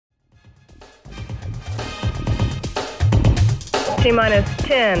T-minus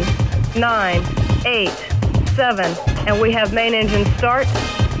 10, 9, 8, 7, and we have main engine start.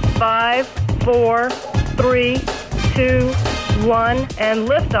 5, 4, 3, 2, 1, and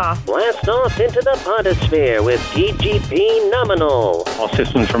liftoff. Blast off into the podosphere with TGP nominal. All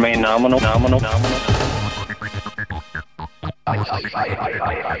systems remain nominal.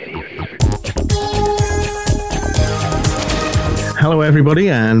 Hello everybody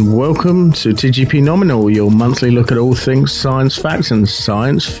and welcome to TGP Nominal, your monthly look at all things science fact and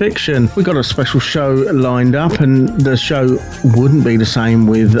science fiction. We've got a special show lined up and the show wouldn't be the same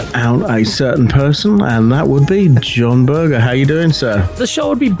without a certain person, and that would be John Berger. How you doing, sir? The show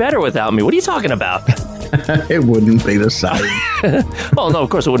would be better without me. What are you talking about? It wouldn't be the same. Well, no, of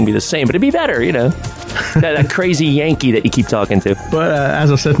course it wouldn't be the same, but it'd be better, you know. that crazy Yankee that you keep talking to. But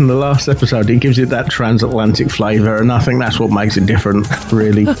as I said in the last episode, he gives it that transatlantic flavour, and I think that's what makes it different,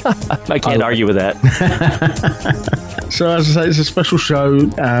 really. I can't argue with that. So, as I say, it's a special show.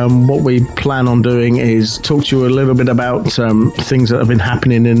 What we plan on doing is talk to you a little bit about things that have been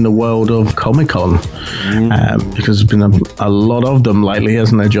happening in the world of Comic-Con, because there's been a lot of them lately,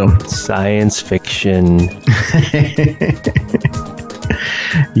 hasn't there, John? Science fiction.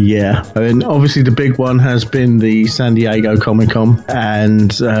 Yeah, and obviously the big one has been the San Diego Comic-Con,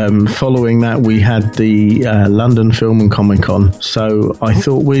 and following that we had the London Film and Comic-Con. So I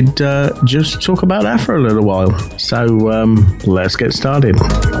thought we'd just talk about that for a little while. So let's get started.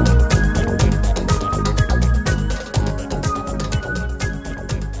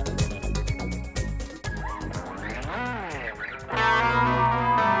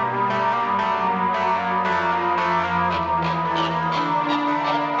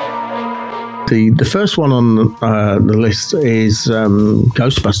 The first one on the list is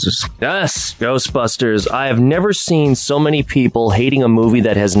Ghostbusters. Yes, Ghostbusters. I have never seen so many people hating a movie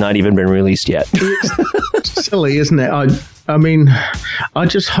that has not even been released yet. It's silly, isn't it? I mean, I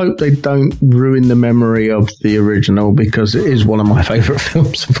just hope they don't ruin the memory of the original, because it is one of my favourite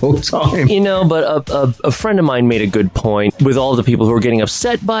films of all time. You know, but a friend of mine made a good point with all the people who are getting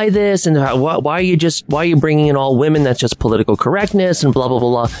upset by this, and why are you bringing in all women? That's just political correctness and blah, blah,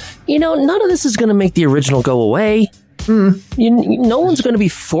 blah, blah. You know, none of this is going to make the original go away. No one's going to be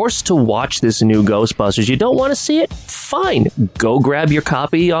forced to watch this new Ghostbusters. You don't want to see it? Fine. Go grab your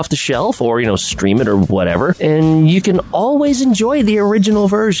copy off the shelf, or, you know, stream it or whatever, and you can always enjoy the original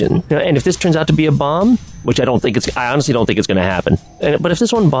version. And if this turns out to be a bomb, which I honestly don't think it's going to happen. But if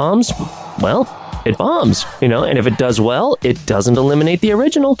this one bombs, well, it bombs, you know, and if it does well, it doesn't eliminate the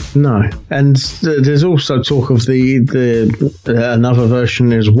original. No, and there's also talk of the another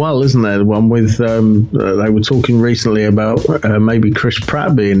version as well, isn't there? The one with they were talking recently about maybe Chris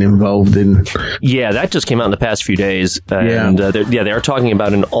Pratt being involved in. Yeah, that just came out in the past few days, and they are talking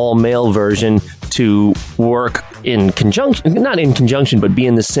about an all-male version to work in conjunction, not in conjunction, but be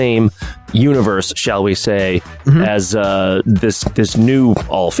in the same universe, shall we say, as this new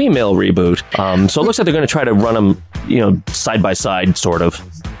all-female reboot. So it looks like they're going to try to run them, you know, side by side, sort of.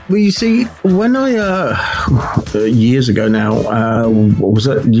 Well, you see, when I, years ago now, was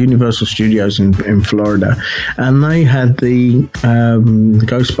at Universal Studios in Florida, and they had the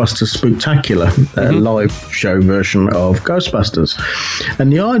Ghostbusters Spooktacular live show version of Ghostbusters.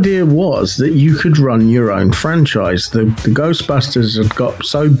 And the idea was that you could run your own franchise. The Ghostbusters had got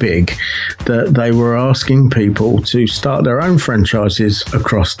so big that they were asking people to start their own franchises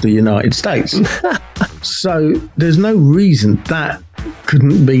across the United States. So there's no reason that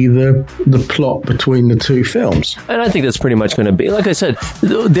couldn't be the plot between the two films. And I think that's pretty much going to be, like I said,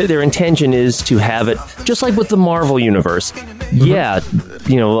 their intention is to have it just like with the Marvel Universe. Yeah,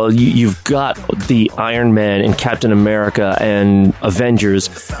 you know, you've got the Iron Man and Captain America and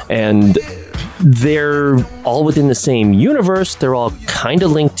Avengers, and they're all within the same universe. They're all kind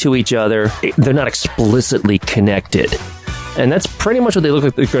of linked to each other. They're not explicitly connected. And that's pretty much what they look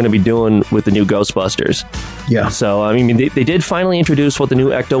like they're going to be doing with the new Ghostbusters. Yeah. So, I mean, they did finally introduce what the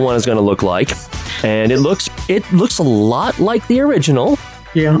new Ecto-1 is going to look like. And it looks a lot like the original.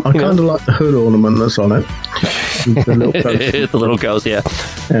 Yeah, I kind of like the hood ornament that's on it. The little ghost. The little ghost, yeah.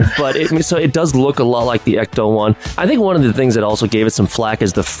 But it does look a lot like the Ecto-1. I think one of the things that also gave it some flack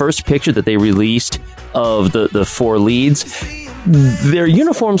is the first picture that they released of the four leads. Their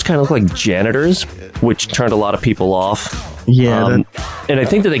uniforms kind of look like janitors, which turned a lot of people off. Yeah, and I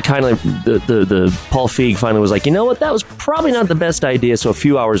think that they kind of the Paul Feig finally was like, you know what, that was probably not the best idea. So a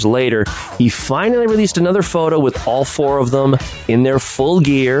few hours later, he finally released another photo with all four of them in their full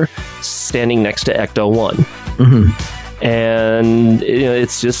gear, standing next to Ecto-1. And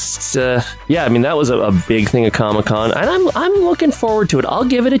it's just, I mean, that was a big thing at Comic-Con, and I'm looking forward to it. I'll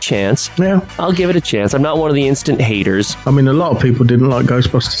give it a chance. Yeah. I'll give it a chance. I'm not one of the instant haters. I mean, a lot of people didn't like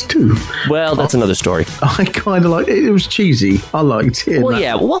Ghostbusters 2. Well, that's another story. I kind of liked it. It was cheesy. I liked it. Well,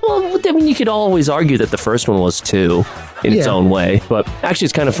 yeah. Well, I mean, you could always argue that the first one was too, in its own way. But actually,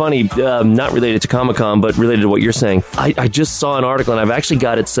 it's kind of funny, not related to Comic-Con, but related to what you're saying. I just saw an article, and I've actually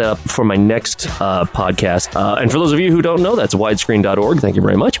got it set up for my next podcast. And for those of you who don't know, that's widescreen.org. Thank you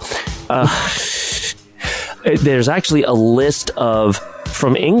very much. There's actually a list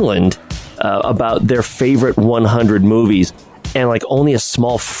from England about their favorite 100 movies, and like only a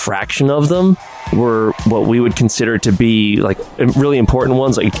small fraction of them were what we would consider to be like really important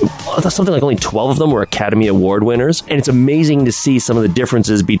ones. Like something like only 12 of them were Academy Award winners. And it's amazing to see some of the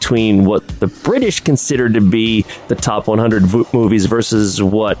differences between what the British consider to be the top 100 movies versus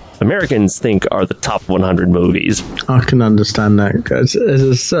what Americans think are the top 100 movies. I can understand that, because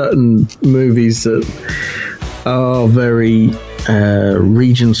there's certain movies that are very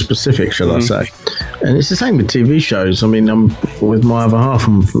region specific, shall I say. And it's the same with TV shows. I mean, I'm with my other half,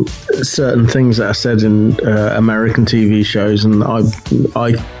 and certain things that are said in American TV shows, and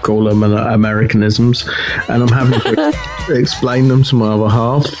I call them Americanisms, and I'm having to explain them to my other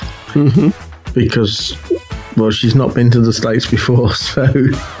half because, well, she's not been to the States before, so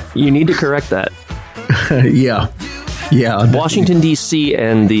you need to correct that. Yeah. Washington, D.C.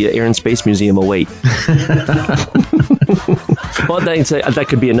 and the Air and Space Museum await. Well, that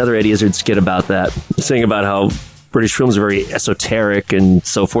could be another Eddie Izzard skit about that, saying about how British films are very esoteric and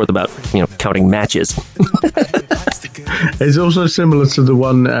so forth, about, counting matches. It's also similar to the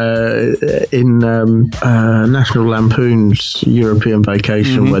one in National Lampoon's European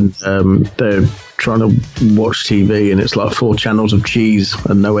Vacation when they're trying to watch TV and it's like 4 channels of cheese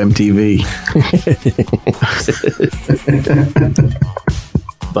and no MTV.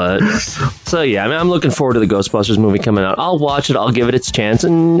 But so yeah, I mean, I'm looking forward to the Ghostbusters movie coming out. I'll watch it. I'll give it its chance,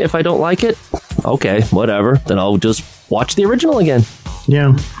 and if I don't like it, okay, whatever. Then I'll just watch the original again.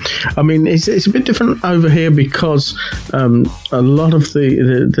 Yeah, I mean, it's a bit different over here because a lot of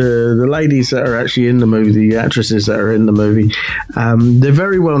the ladies that are actually in the movie, the actresses that are in the movie, they're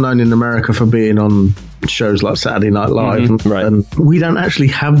very well known in America for being on shows like Saturday Night Live, right. And we don't actually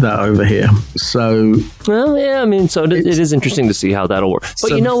have that over here. So, well, yeah, I mean, so it is interesting to see how that'll work. But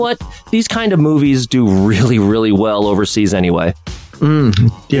so, you know what? These kind of movies do really, really well overseas anyway.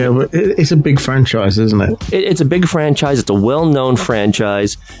 Yeah, but it's a big franchise, isn't it? It's a big franchise. It's a well-known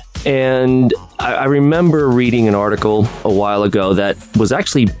franchise. And I remember reading an article a while ago that was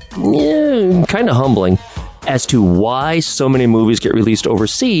actually kind of humbling as to why so many movies get released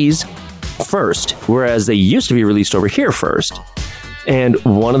overseas first, whereas they used to be released over here first. And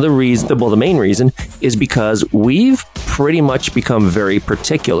one of the reasons, the main reason, is because we've pretty much become very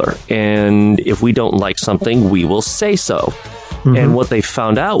particular. And if we don't like something, we will say so. And what they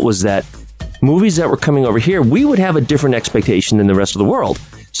found out was that movies that were coming over here, we would have a different expectation than the rest of the world.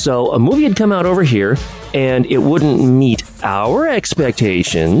 So a movie had come out over here, and it wouldn't meet our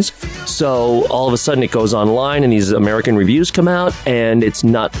expectations. So all of a sudden it goes online, and these American reviews come out, and it's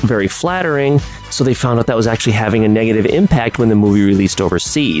not very flattering. So they found out that was actually having a negative impact when the movie released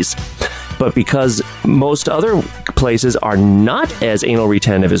overseas. But because most other places are not as anal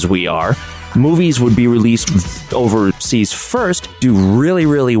retentive as we are, movies would be released overseas first, do really,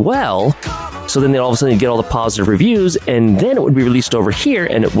 really well. So then all of a sudden you'd get all the positive reviews, and then it would be released over here,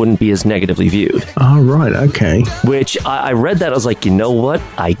 and it wouldn't be as negatively viewed. Oh, right, okay. Which I read that, I was like, you know what?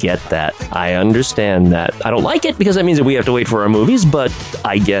 I get that. I understand that. I don't like it because that means that we have to wait for our movies, but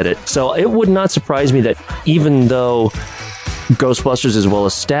I get it. So it would not surprise me that even though Ghostbusters is well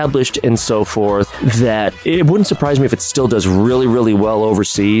established and so forth, that it wouldn't surprise me if it still does really, really well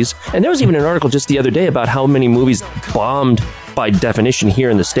overseas. And there was even an article just the other day about how many movies bombed by definition here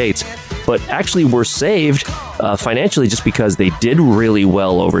in the States, but actually were saved financially just because they did really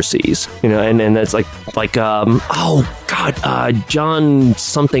well overseas. And that's like John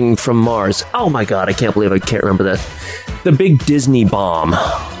something from Mars. Oh my God, I can't believe I can't remember that. The big Disney bomb.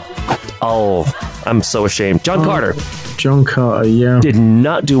 Oh, I'm so ashamed. John Carter. John Carter, yeah. Did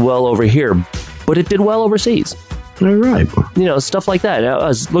not do well over here, but it did well overseas. All right. Stuff like that. I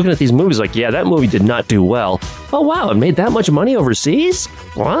was looking at these movies like, yeah, that movie did not do well. Oh, wow, it made that much money overseas?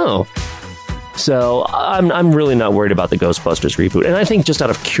 Wow. So I'm really not worried about the Ghostbusters reboot. And I think just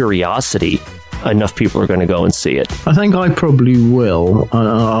out of curiosity, enough people are going to go and see it. I think I probably will.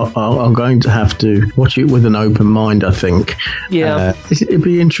 I'm going to have to watch it with an open mind, I think. Yeah. It'd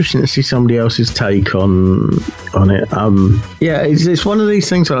be interesting to see somebody else's take on it. It's one of these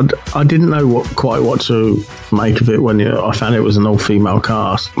things I didn't know quite what to make of it when I found it was an all-female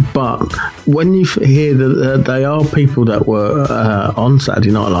cast. But when you hear that they are people that were on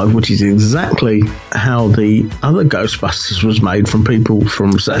Saturday Night Live, which is exactly how the other Ghostbusters was made from people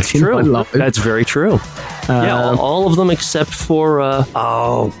from Saturday Night Live. That's very true. All of them except for,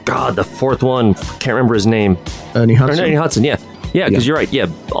 the fourth one. Can't remember his name. Ernie Hudson. Yeah. Yeah, because you're right. Yeah,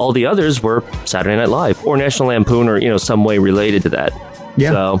 all the others were Saturday Night Live or National Lampoon or, some way related to that.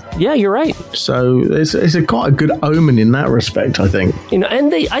 Yeah. So, yeah, you're right. So it's quite a good omen in that respect, I think. And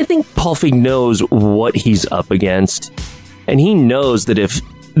I think Paul Feig knows what he's up against. And he knows that if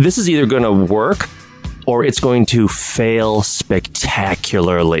this is either going to work or it's going to fail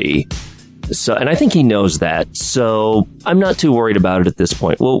spectacularly. So, and I think he knows that. So I'm not too worried about it at this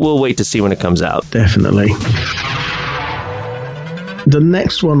point. We'll wait to see when it comes out. Definitely. The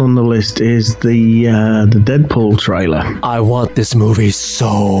next one on the list is the Deadpool trailer. I want this movie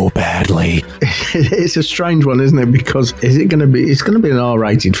so badly. It's a strange one, isn't it? Because it's going to be an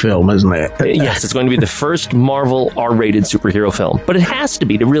R-rated film, isn't it? Yes, it's going to be the first Marvel R-rated superhero film, but it has to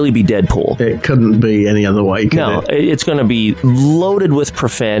be to really be Deadpool. It couldn't be any other way, could it? It's going to be loaded with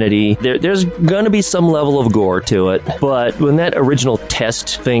profanity. There's going to be some level of gore to it, but when that original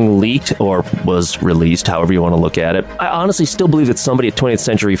test thing leaked or was released, however you want to look at it, I honestly still believe that somebody at 20th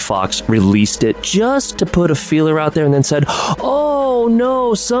Century Fox released it just to put a feeler out there and then said, oh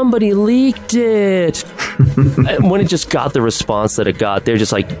no, somebody leaked it. When it just got the response that it got, they're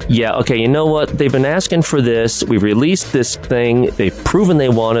just like, yeah, okay, you know what? They've been asking for this. We've released this thing. They've proven they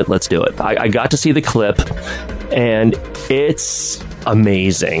want it. Let's do it. I got to see the clip and it's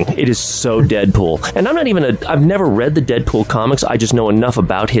amazing. It is so Deadpool. And I've never read the Deadpool comics. I just know enough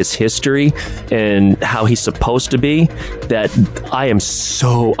about his history and how he's supposed to be that I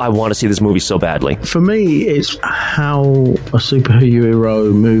want to see this movie so badly. For me, it's how a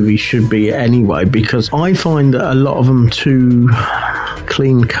superhero movie should be anyway, because I find that a lot of them too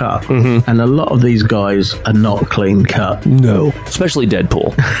clean cut, and a lot of these guys are not clean cut. No. Especially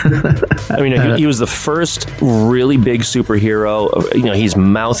Deadpool. I mean, he was the first really big superhero. He's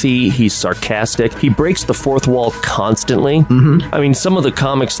mouthy, he's sarcastic, he breaks the fourth wall constantly. I mean, some of the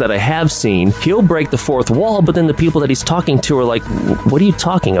comics that I have seen, he'll break the fourth wall, but then the people that he's talking to are like, what are you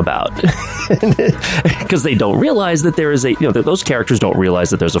talking about? Because they don't realize that there is those characters don't realize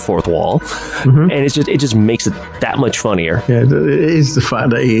that there's a fourth wall. And it just makes it that much funnier. Yeah, it is the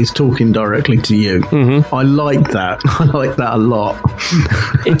fact that he is talking directly to you. I like that. I like that a lot.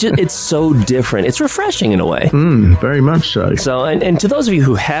 It's so different. It's refreshing in a way. Very much so. So, and to those of you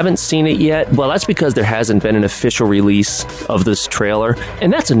who haven't seen it yet, well, that's because there hasn't been an official release of this trailer,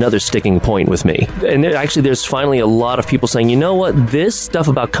 and that's another sticking point with me. And there's finally a lot of people saying, you know what, this stuff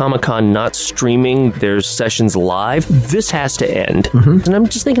about Comic-Con not streaming their sessions live, this has to end. And I'm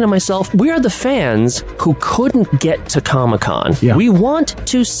just thinking to myself, we are the fans who couldn't get to Comic-Con. Yeah. We want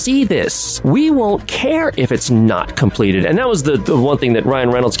to see this. We won't care if it's not completed. And that was the one thing that Ryan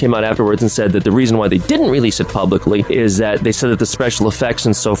Reynolds came out afterwards and said that the reason why they didn't release it publicly is that they said that the special effects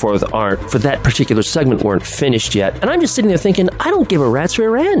and so forth for that particular segment weren't finished yet. And I'm just sitting there thinking, I don't give a rat's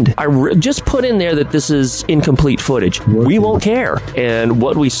rear end. Just put in there that this is incomplete footage. We won't care. And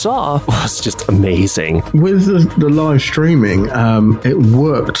what we saw was just amazing. With the live streaming, it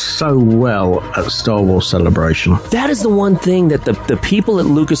worked so well at Star Wars Celebration. That is the one thing that the people at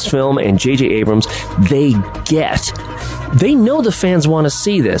Lucasfilm and J.J. Abrams, they get. They know the fans want to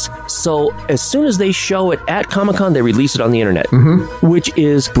see this. So as soon as they show it at Comic-Con, they release it on the internet, which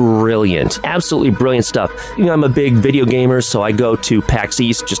is brilliant. Absolutely brilliant stuff. I'm a big video gamer, so I go to PAX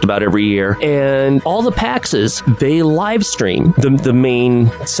East just about every year. And all the PAXs, they live stream the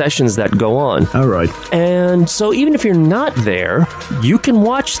main sessions that go on. All right. And so even if you're not there, you can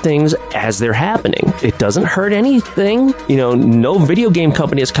watch things as they're happening. It doesn't hurt anything. No video game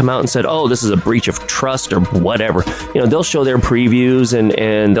company has come out and said, oh, this is a breach of trust or whatever. They'll show their previews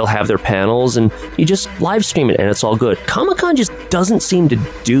and they'll have their panels and you just live stream it and it's all good. Comic-Con just doesn't seem to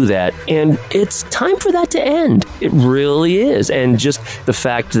do that, and it's time for that to end. It really is. And just the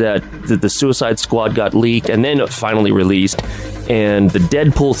fact that the Suicide Squad got leaked and then finally released, and the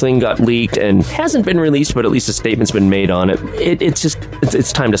Deadpool thing got leaked and hasn't been released, but at least a statement's been made on it.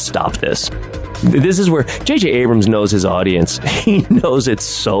 It's time to stop this. This is where J.J. Abrams knows his audience. He knows it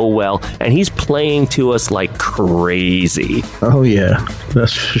so well, and he's playing to us like crazy. Oh, yeah,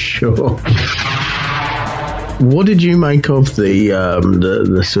 that's for sure. What did you make of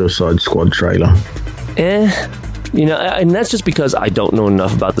the Suicide Squad trailer? And that's just because I don't know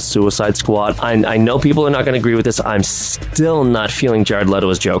enough about the Suicide Squad. I know people are not going to agree with this. I'm still not feeling Jared Leto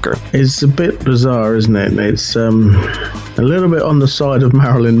as Joker. It's a bit bizarre, isn't it? It's a little bit on the side of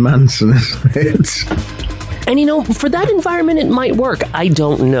Marilyn Manson, isn't it? And, for that environment, it might work. I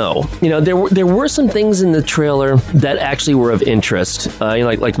don't know. There were some things in the trailer that actually were of interest.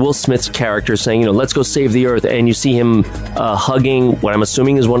 Like Will Smith's character saying, let's go save the Earth. And you see him hugging what I'm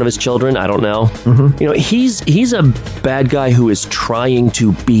assuming is one of his children. I don't know. Mm-hmm. He's a bad guy who is trying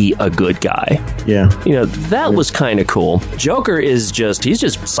to be a good guy. Yeah. That was kind of cool. Joker he's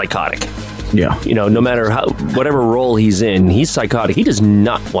just psychotic. Yeah. No matter whatever role he's in, he's psychotic. He does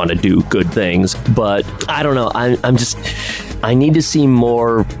not want to do good things. But I don't know. I need to see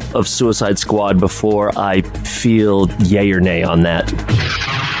more of Suicide Squad before I feel yay or nay on that.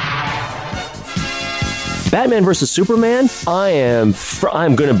 Batman vs. Superman,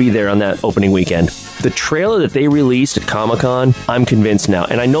 I'm going to be there on that opening weekend. The trailer that they released at Comic-Con, I'm convinced now.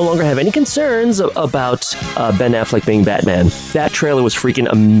 And I no longer have any concerns about Ben Affleck being Batman. That trailer was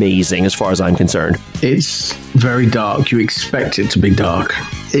freaking amazing as far as I'm concerned. It's very dark. You expect it to be dark.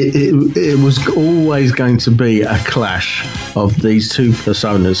 It was always going to be a clash of these two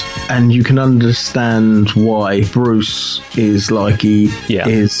personas. And you can understand why Bruce is like he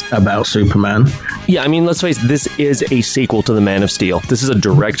is about Superman. Yeah, I mean, let's face it, this is a sequel to The Man of Steel. This is a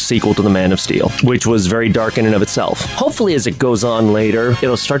direct sequel to The Man of Steel, which was very dark in and of itself. Hopefully, as it goes on later,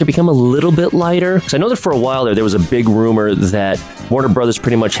 it'll start to become a little bit lighter. Because I know that for a while there was a big rumor that Warner Brothers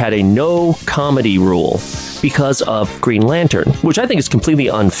pretty much had a no comedy rule because of Green Lantern, which I think is completely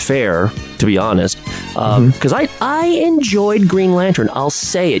unfair, to be honest. Because I enjoyed Green Lantern. I'll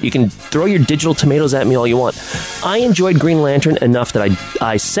say it. You can throw your digital tomatoes at me all you want. I enjoyed Green Lantern enough that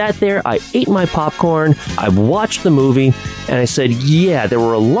I sat there, I ate my popcorn, I watched the movie, and I said, yeah, there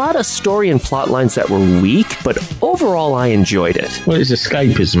were a lot of story and plot lines that were weak, but overall I enjoyed it. Well, it's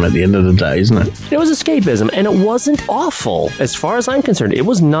escapism at the end of the day, isn't it? It was escapism, and it wasn't awful. As far as I'm concerned, it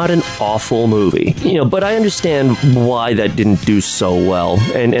was not an awful movie. But I understand why that didn't do so well,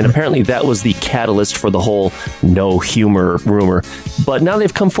 and apparently that was the catalyst for the whole no humor rumor. But now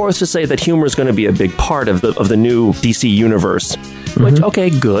they've come forth to say that humor is going to be a big part of the new DC universe. Which, okay,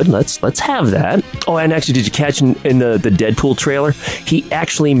 good. Let's have that. Oh, and actually, did you catch in the Deadpool trailer? He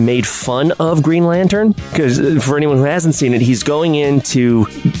actually made fun of Green Lantern. Because for anyone who hasn't seen it, he's going in to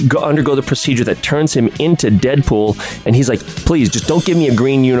undergo the procedure that turns him into Deadpool. And he's like, please, just don't give me a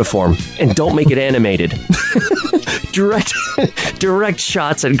green uniform. And don't make it animated. Direct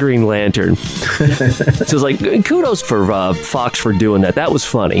shots at Green Lantern. So it's like, kudos for Fox for doing that. That was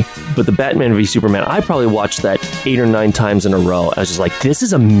funny. But the Batman v Superman, I probably watched that 8 or 9 times in a row. I was just like, this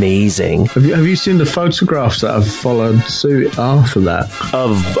is amazing. Have you seen the photographs that have followed suit after that?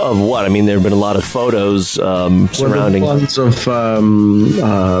 Of what? I mean, there have been a lot of photos surrounding... Well, the ones of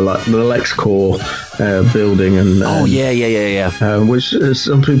like the LexCorp building and... Oh, yeah. Which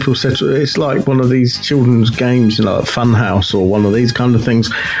some people said it's like one of these children's games, like Funhouse or one of these kind of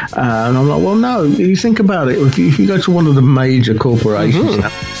things. And I'm like, well, no, you think about it. If you go to one of the major corporations,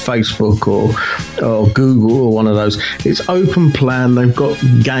 Facebook or Google or one of those, it's open plan. They've got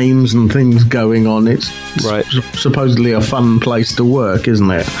games and things going on. It's supposedly a fun place to work, isn't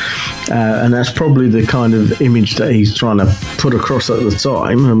it? And that's probably the kind of image that he's trying to put across at the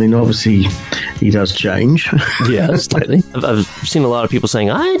time. I mean, obviously, he does change. Yeah, slightly. I've seen a lot of people saying,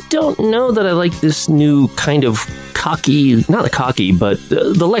 I don't know that I like this new kind of cocky, not cocky, but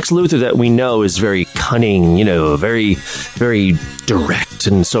the Lex Luthor that we know is very cunning, very, very direct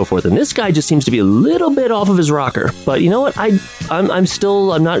and so forth. And this guy just seems to be a little bit off of his rocker. But you know what? I'm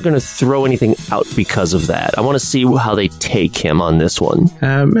not going to throw anything out because of that. I want to see how they take him on this one.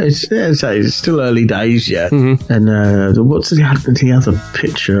 It's still early days yet. And what's the other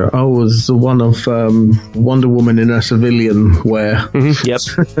picture? Oh, it was the one of Wonder Woman in her civilian wear. Yep,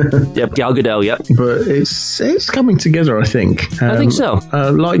 Gal Gadot, yep. But it's coming together, I think. I think so.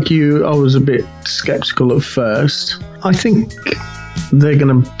 Like you, I was a bit skeptical at first. I think they're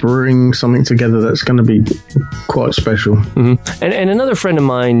going to bring something together that's going to be quite special. And another friend of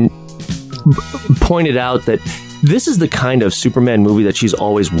mine pointed out that this is the kind of Superman movie that she's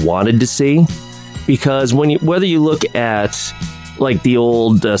always wanted to see, because whether you look at like the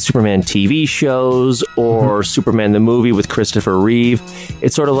old Superman TV shows or Superman the movie with Christopher Reeve,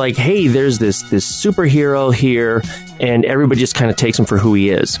 it's sort of like, hey, there's this superhero here, and everybody just kind of takes him for who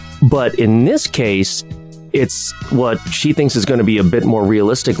he is. But in this case, it's what she thinks is going to be a bit more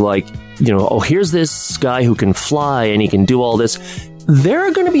realistic, like, here's this guy who can fly and he can do all this, there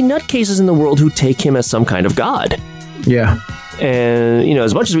are going to be nutcases in the world who take him as some kind of god. Yeah. And,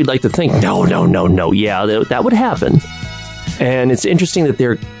 as much as we'd like to think, no, yeah, that would happen. And it's interesting that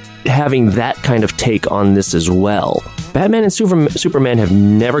they're having that kind of take on this as well. Batman and Superman have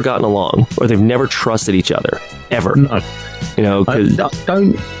never gotten along, or they've never trusted each other, ever. No. I 'cause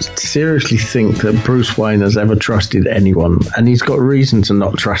don't seriously think that Bruce Wayne has ever trusted anyone, and he's got reason to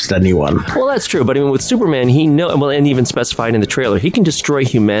not trust anyone. well, that's true, but with Superman, and even specified in the trailer, he can destroy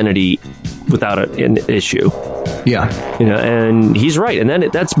humanity without an issue. Yeah. And he's right, and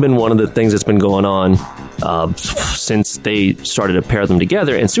that's been one of the things that's been going on since they started to pair them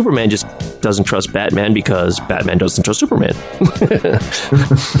together, and Superman just doesn't trust Batman because Batman doesn't trust Superman.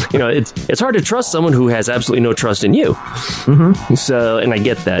 It's hard to trust someone who has absolutely no trust in you. Mm-hmm. So, and I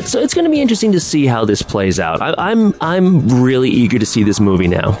get that. So it's going to be interesting to see how this plays out. I'm really eager to see this movie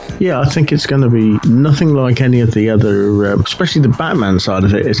now. Yeah, I think it's going to be nothing like any of the other, especially the Batman side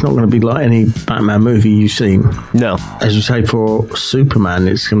of it. It's not going to be like any Batman movie you've seen. No. As you say, for Superman,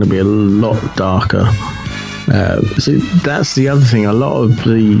 it's going to be a lot darker. See, that's the other thing. A lot of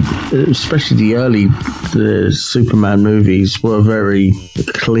especially the Superman movies were very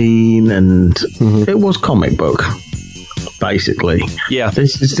clean, and it was comic book, basically. Yeah.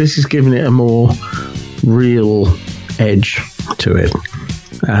 This is giving it a more real edge to it.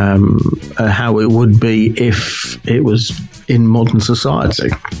 How it would be if it was in modern society.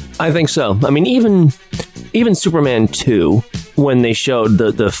 I think so. I mean, even Superman 2, when they showed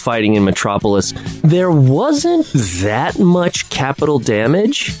the fighting in Metropolis, there wasn't that much capital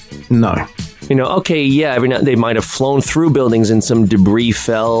damage. No. Okay, yeah, every now they might have flown through buildings and some debris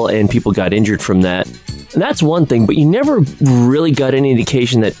fell and people got injured from that. And that's one thing, but you never really got any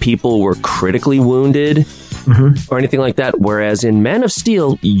indication that people were critically wounded or anything like that. Whereas in Man of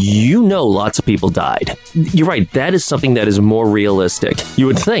Steel, lots of people died. You're right, that is something that is more realistic. You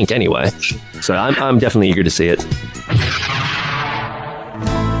would think, anyway. So I'm definitely eager to see it.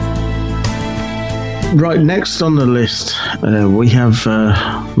 Right, next on the list, we have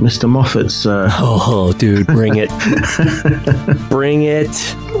Mr. Moffat's... Oh, dude, bring it. Bring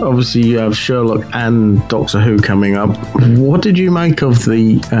it. Obviously, you have Sherlock and Doctor Who coming up. What did you make of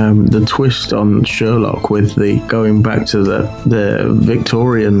the twist on Sherlock with the going back to the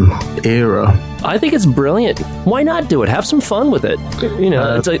Victorian era? I think it's brilliant. Why not do it? Have some fun with it.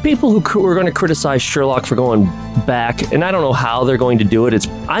 It's like people who are going to criticize Sherlock for going back, and I don't know how they're going to do it.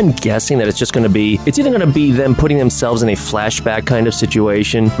 I'm guessing that it's either going to be them putting themselves in a flashback kind of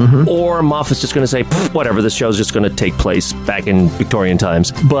situation, or Moffat's just going to say, whatever, this show's just going to take place back in Victorian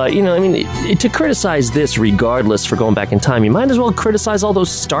times. But, to criticize this regardless for going back in time, you might as well criticize all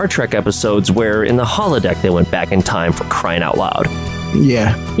those Star Trek episodes where in the holodeck they went back in time, for crying out loud.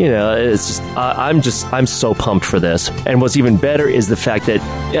 Yeah. It's just, I'm so pumped for this. And what's even better is the fact that,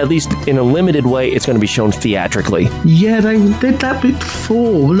 at least in a limited way, it's going to be shown theatrically. Yeah, they did that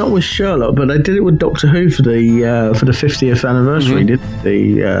before, not with Sherlock, but they did it with Doctor Who for the 50th anniversary, did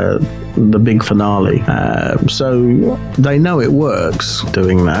the big finale. So they know it works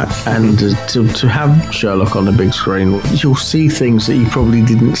doing that. And to have Sherlock on the big screen, you'll see things that you probably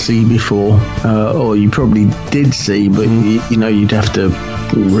didn't see before, or you probably did see, but you'd have to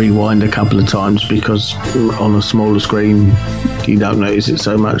rewind a couple of times because on a smaller screen you don't notice it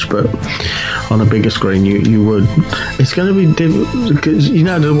so much, but on a bigger screen you would. It's going to be different because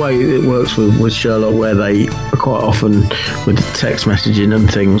the way it works with Sherlock, where they are quite often with the text messaging and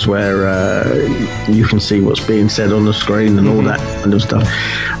things where you can see what's being said on the screen and all that kind of stuff.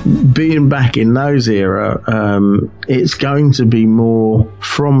 Being back in those era, it's going to be more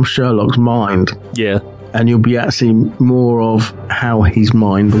from Sherlock's mind. Yeah. And you'll be actually more of how his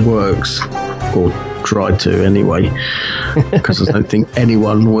mind works, or try to anyway, because I don't think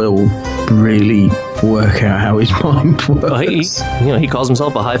anyone will really work out how his mind works. Well, he calls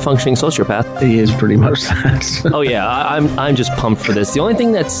himself a high-functioning sociopath. He is pretty much that. Oh yeah, I'm just pumped for this. The only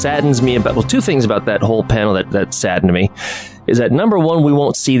thing that saddens me two things about that whole panel that saddened me is that, number one, we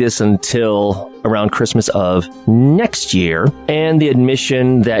won't see this until around Christmas of next year, and the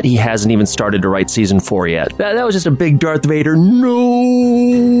admission that he hasn't even started to write season 4 yet. That was just a big Darth Vader no.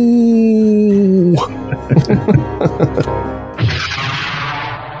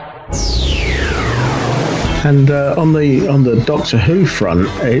 And on the Doctor Who front,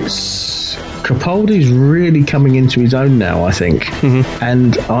 it's Capaldi's really coming into his own now, I think.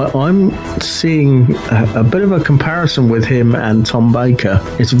 And I'm seeing a bit of a comparison with him and Tom Baker.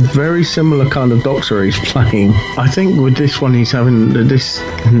 It's a very similar kind of Doctor he's playing. I think with this one, he's having this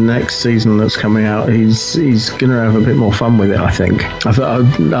next season that's coming out, he's going to have a bit more fun with it, I think.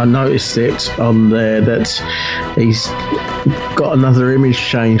 I noticed it on there that he's got another image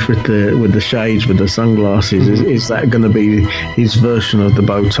change with the shades, with the sunglasses. Is that going to be his version of the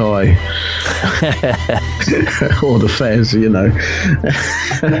bow tie or the fez, you know?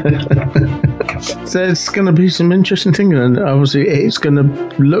 So it's going to be some interesting things, and obviously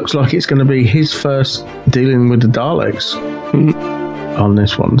looks like it's going to be his first dealing with the Daleks on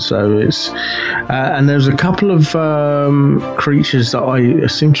this one. So it's and there's a couple of creatures that I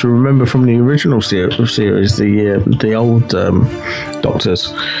seem to remember from the original series, the old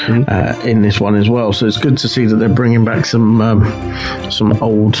Doctors in this one as well. So it's good to see that they're bringing back some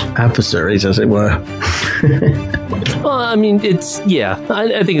old adversaries, as it were. Well, I mean,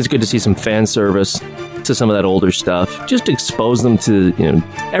 I think it's good to see some fan service to some of that older stuff. Just expose them to,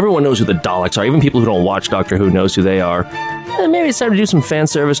 everyone knows who the Daleks are. Even people who don't watch Doctor Who knows who they are. And maybe it's time to do some fan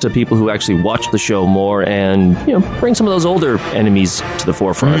service to people who actually watch the show more and, bring some of those older enemies to the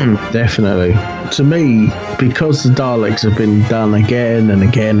forefront. Definitely. To me, because the Daleks have been done again and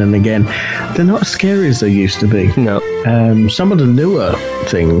again and again, they're not as scary as they used to be. No. Some of the newer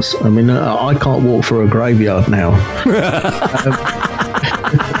things, I mean, I can't walk through a graveyard now.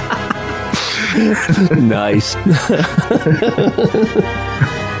 Nice.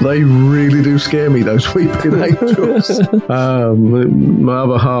 They really do scare me, those weeping angels. My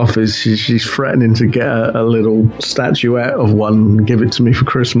other half is she's threatening to get a little statuette of one and give it to me for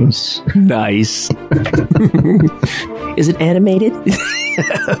Christmas. Nice. Is it animated?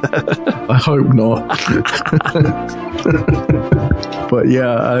 I hope not. But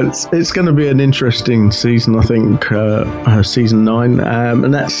yeah, it's going to be an interesting season, I think, season 9.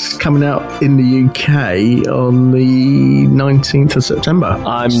 And that's coming out in the UK on the 19th of September.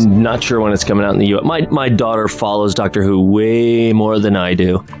 I'm not sure when it's coming out in the US. My daughter follows Doctor Who way more than I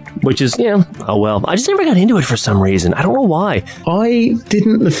do, which is, oh well. I just never got into it for some reason. I don't know why. I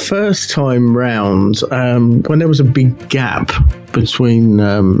didn't the first time round, when there was a big gap between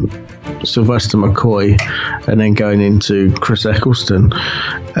Sylvester McCoy and then going into Chris Eccleston.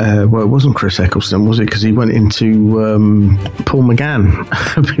 Well, it wasn't Chris Eccleston, was it? Because he went into Paul McGann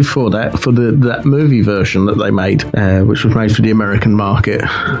before that for that movie version that they made, which was made for the American market.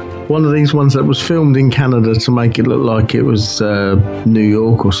 One of these ones that was filmed in Canada to make it look like it was New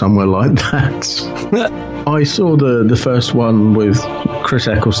York or somewhere like that. I saw the first one with Chris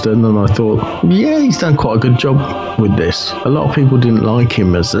Eccleston and I thought, yeah, he's done quite a good job with this. A lot of people didn't like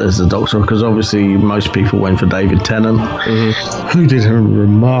him as the Doctor because obviously most people went for David Tennant, who did a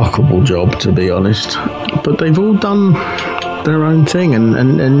remarkable job, to be honest. But they've all done their own thing,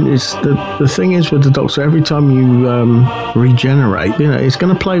 and it's the thing is with the Doctor, every time you regenerate, it's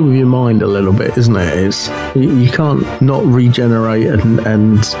going to play with your mind a little bit, isn't it? You can't not regenerate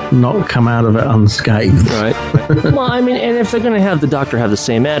and not come out of it unscathed. Right. Well, I mean, and if they're going to have the Doctor have the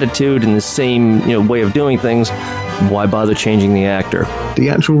same attitude and the same way of doing things, why bother changing the actor?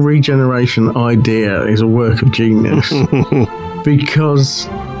 The actual regeneration idea is a work of genius because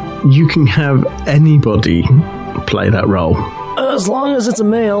you can have anybody play that role. As long as it's a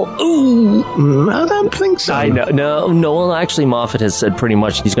male. Ooh. I don't think so. I know. No. Well, actually, Moffat has said pretty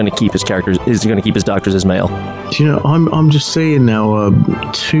much he's going to keep his characters. He's going to keep his Doctors as male. I'm just seeing now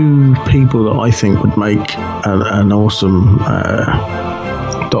two people that I think would make an awesome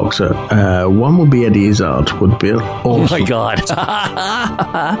Doctor. One would be Eddie Izzard. Would be awesome. Oh my God.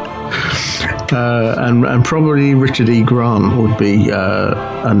 and probably Richard E. Grant would be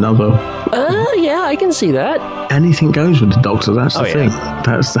another. Yeah, I can see that. Anything goes with the Doctor. That's the thing.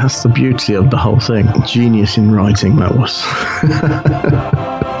 That's the beauty of the whole thing. Genius in writing, that was.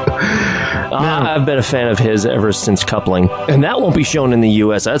 I've been a fan of his ever since Coupling, and that won't be shown in the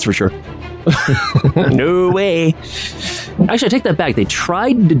US. That's for sure. No way. Actually, I take that back. They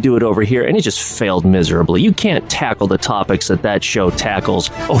tried to do it over here, and it just failed miserably. You can't tackle the topics that show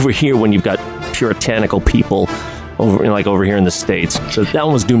tackles over here when you've got puritanical people over here in the States. So that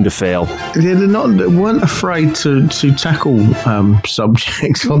one was doomed to fail. Yeah, they weren't afraid to tackle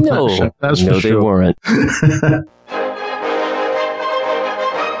subjects on that show. That's for sure. They weren't.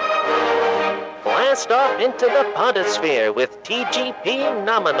 Blast off into the podosphere with TGP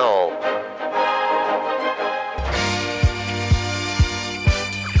Nominal.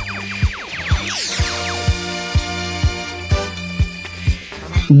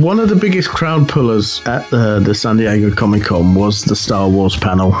 one of the biggest crowd pullers at the San Diego Comic-Con was the Star Wars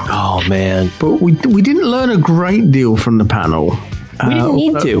panel. Oh, man. But we didn't learn a great deal from the panel. We didn't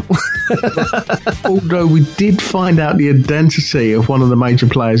need to. Although we did find out the identity of one of the major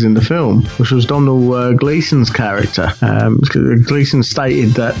players in the film, which was Donald Gleason's character. Gleason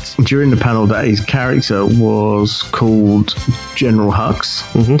stated that during the panel that his character was called General Hux,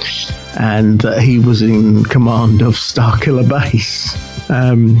 and that he was in command of Starkiller Base.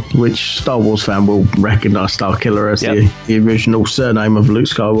 Which Star Wars fan will recognise Starkiller as the original surname of Luke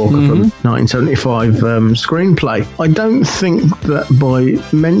Skywalker from 1975 screenplay. I don't think that by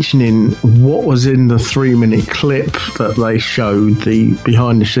mentioning what was in the 3-minute clip that they showed, the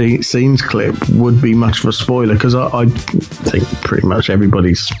behind-the-scenes clip, would be much of a spoiler, because I think pretty much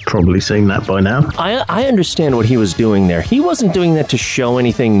everybody's probably seen that by now. I understand what he was doing there. He wasn't doing that to show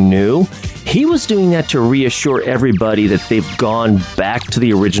anything new. He was doing that to reassure everybody that they've gone back to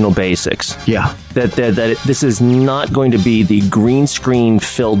the original basics. Yeah. That this is not going to be the green screen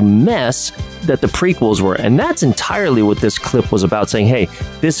filled mess that the prequels were. And that's entirely what this clip was about, saying, hey,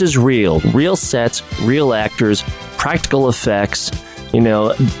 this is real sets, real actors, practical effects. You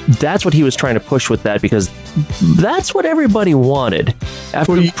know, that's what he was trying to push with that, because that's what everybody wanted.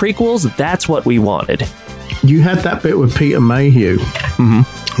 After the prequels, that's what we wanted. You had that bit with Peter Mayhew,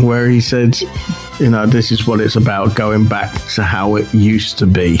 where he said, you know, this is what it's about, going back to how it used to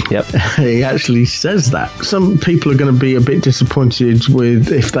be. Yep. He actually says that. Some people are going to be a bit disappointed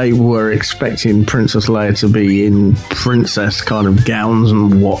with if they were expecting Princess Leia to be in princess kind of gowns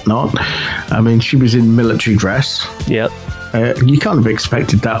and whatnot. I mean, she was in military dress. Yep. You kind of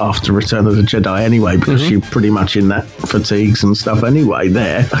expected that after Return of the Jedi anyway, because she's pretty much in that fatigues and stuff anyway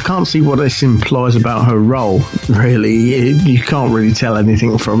there. I can't see what this implies about her role, really. You can't really tell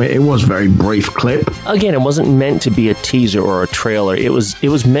anything from it. It was a very brief clip. Again, it wasn't meant to be a teaser or a trailer. It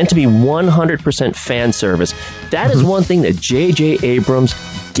was meant to be 100% fan service. That is one thing that J.J. Abrams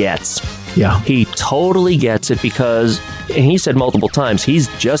gets. Yeah. He totally gets it, because, and he said multiple times, he's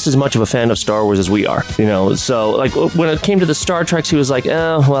just as much of a fan of Star Wars as we are. You know, so like when it came to the Star Treks, he was like,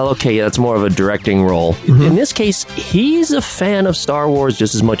 oh, well, okay, that's more of a directing role. In this case, he's a fan of Star Wars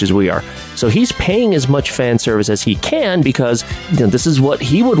just as much as we are. So he's paying as much fan service as he can, because, you know, this is what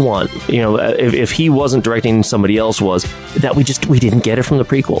he would want. You know, if he wasn't directing, somebody else was. That we didn't get it from the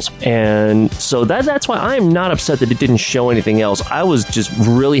prequels. And so that's why I'm not upset that it didn't show anything else. I was just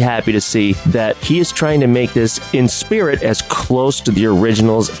really happy to see that he is trying to make this in spirit as close to the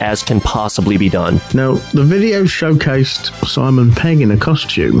originals as can possibly be done. Now, the video showcased Simon Pegg in a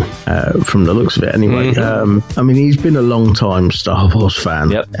costume, from the looks of it anyway. I mean, he's been a long time Star Wars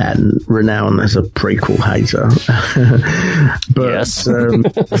fan and renowned as a prequel hater. But yes.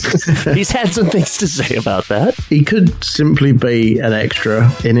 He's had some things to say about that. He could simply be an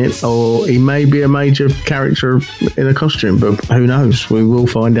extra in it, or he may be a major character in a costume, but who knows? We will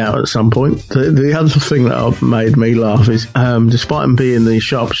find out at some point. The other thing that made me laugh is, despite him being the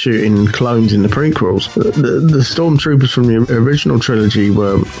sharpshooting clones in the prequels, the stormtroopers from the original trilogy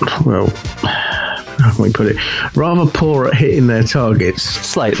were, well, how can we put it, rather poor at hitting their targets.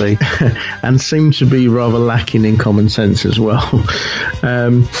 Slightly. And seem to be rather lacking in common sense as well.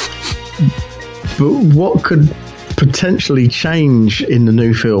 But what could potentially change in the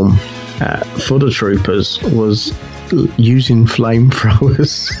new film for the troopers was using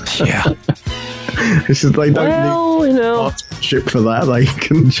flamethrowers. Yeah. This is, they don't need partnership for that. They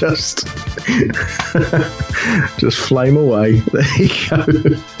can just flame away. There you go.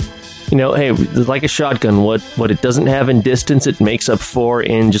 You know, hey, like a shotgun, what it doesn't have in distance, it makes up for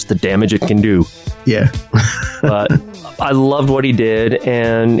in just the damage it can do. Yeah. But I loved what he did,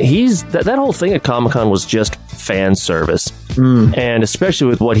 and that whole thing at Comic-Con was just fan service. And especially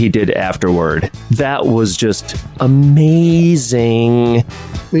with what he did afterward. That was just amazing.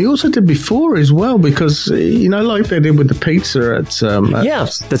 He also did before as well, because, you know, like they did with the pizza at yeah,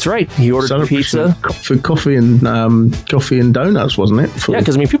 that's right. He ordered pizza. For coffee and donuts, wasn't it? Yeah,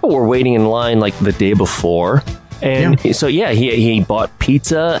 because, I mean, people were waiting in line like the day before. And so, yeah, he bought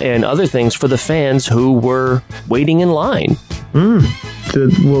pizza and other things for the fans who were waiting in line.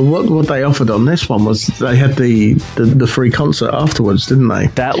 What they offered on this one was they had the free concert afterwards, didn't they?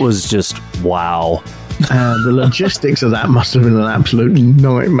 That was just wow. The logistics of that must have been an absolute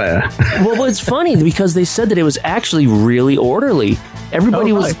nightmare. Well, it's funny because they said that it was actually really orderly.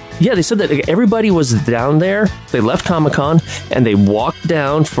 Everybody was, they said that everybody was down there. They left Comic-Con and they walked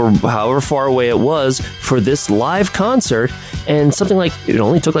down for however far away it was for this live concert. And something like, it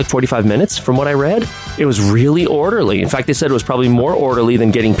only took like 45 minutes from what I read. It was really orderly. In fact, they said it was probably more orderly than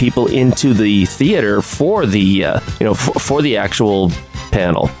getting people into the theater for the, for the actual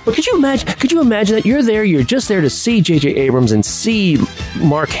panel. But could you imagine that you're there, you're just there to see J.J. Abrams and see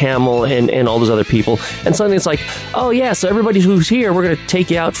Mark Hamill and all those other people, and suddenly it's like, oh yeah, so everybody who's here, we're going to take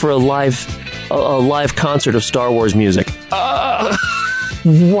you out for a live concert of Star Wars music.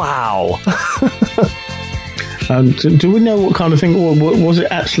 Wow. Do we know what kind of thing, or was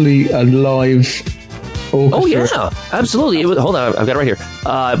it actually a live orchestra? Oh yeah, absolutely. Hold on, I've got it right here.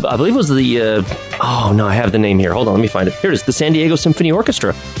 I believe it was the. Oh no, I have the name here. Hold on, let me find it. Here it is, the San Diego Symphony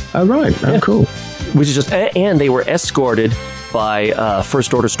Orchestra. Oh right, oh yeah. Cool. Which is just, and they were escorted by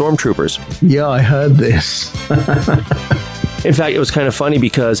First Order stormtroopers. Yeah, I heard this. In fact, it was kind of funny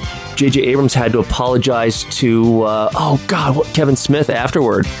because J.J. Abrams had to apologize to Kevin Smith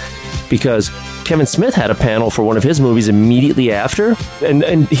afterward, because Kevin Smith had a panel for one of his movies immediately after,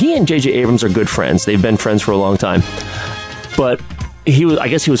 and he and J.J. Abrams are good friends. They've been friends for a long time. But I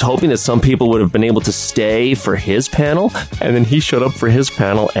guess he was hoping that some people would have been able to stay for his panel, and then he showed up for his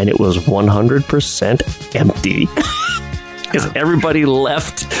panel, and it was 100% empty. Because everybody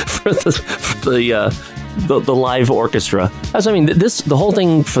left for the live orchestra. The whole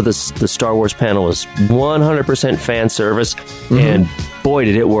thing for the Star Wars panel was 100% fan service, and boy,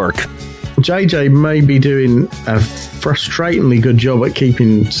 did it work. JJ may be doing a frustratingly good job at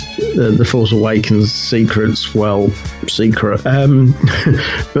keeping the Force Awakens secrets secret.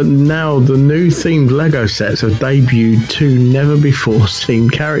 But now the new themed Lego sets have debuted two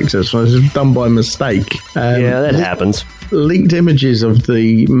never-before-seen characters. So this was done by mistake. Yeah, that happens. Leaked images of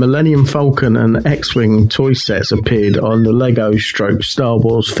the Millennium Falcon and X-Wing toy sets appeared on the Lego Star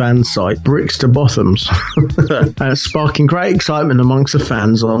Wars fan site Bricks to Bottoms, sparking great excitement amongst the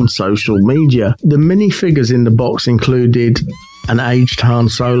fans on social media. The minifigures in the box included an aged Han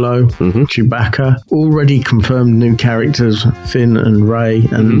Solo, Chewbacca, already confirmed new characters, Finn and Rey,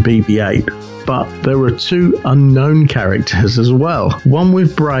 and BB-8. But there were two unknown characters as well. One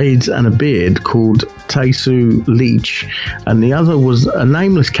with braids and a beard called Taisu Leech, and the other was a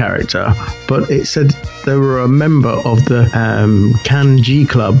nameless character, but it said they were a member of the Kanji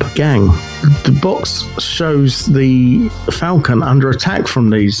Club gang. The box shows the Falcon under attack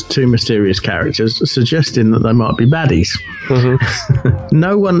from these two mysterious characters, suggesting that they might be baddies.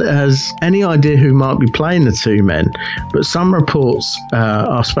 No one has any idea who might be playing the two men, but some reports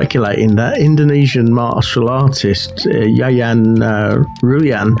are speculating that Indonesian martial artist Yayan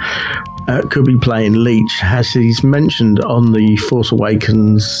Ruhian could be playing Leech, as he's mentioned on the Force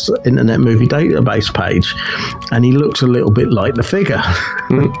Awakens Internet Movie Database page, and he looks a little bit like the figure.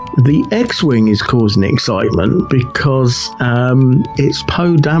 The X-Wing is causing excitement because it's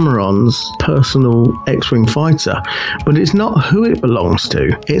Poe Dameron's personal X-Wing fighter, but it's not who it belongs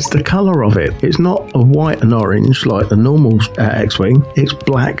to, it's the colour of it. It's not a white and orange like the normal X-Wing, it's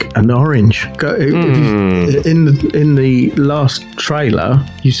black and orange. In the last trailer,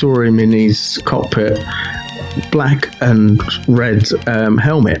 you saw him in his cockpit, black and red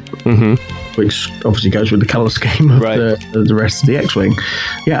helmet, which obviously goes with the colour scheme of the rest of the X-Wing.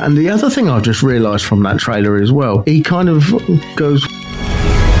 Yeah, and the other thing I've just realised from that trailer as well, he kind of goes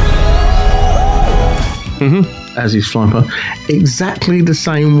as he's flying by, exactly the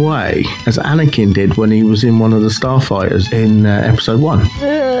same way as Anakin did when he was in one of the Starfighters in Episode 1.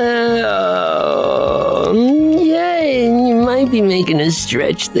 You might be making a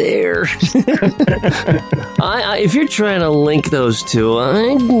stretch there. If you're trying to link those two,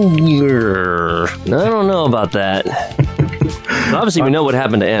 I don't know about that. Obviously, we know what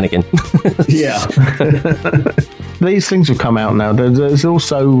happened to Anakin. Yeah. These things have come out now. There's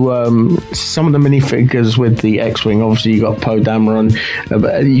also some of the minifigures with the X-Wing. Obviously, you've got Poe Dameron.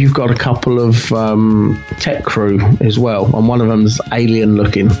 You've got a couple of tech crew as well, and one of them's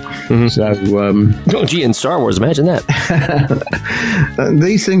alien-looking. So, in Star Wars, imagine that.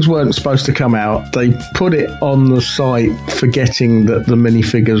 These things weren't supposed to come out. They put it on the site, forgetting that the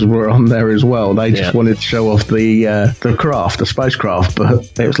minifigures were on there as well. They just wanted to show off the spacecraft,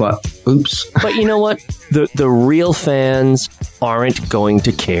 but it was like, oops. But you know what? The real fans aren't going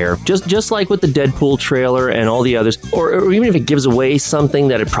to care. Just like with the Deadpool trailer and all the others, or even if it gives away something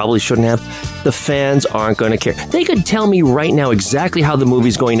that it probably shouldn't have, the fans aren't going to care. They could tell me right now exactly how the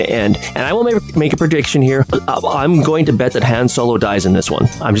movie's going to end, and I will make a prediction here. I'm going to bet that Han Solo dies in this one.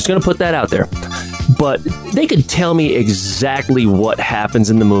 I'm just going to put that out there. But they could tell me exactly what happens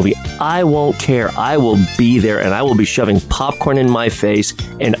in the movie. I won't care. I will be there, and I will be shoving popcorn in my face,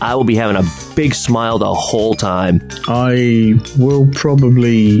 and I will be having a big smile the whole time. I will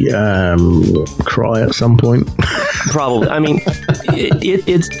probably cry at some point. Probably. I mean,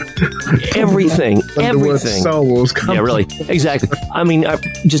 it's everything. Everything. Star Wars. Yeah, really. Exactly. I mean,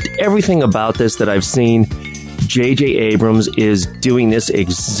 just everything about this that I've seen J.J. Abrams is doing this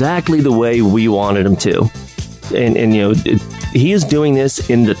exactly the way we wanted him to. And he is doing this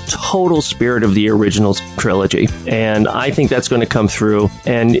in the total spirit of the original trilogy. And I think that's going to come through.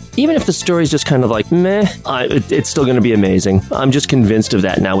 And even if the story is just kind of like, meh, it's still going to be amazing. I'm just convinced of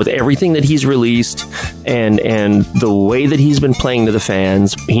that now. With everything that he's released and the way that he's been playing to the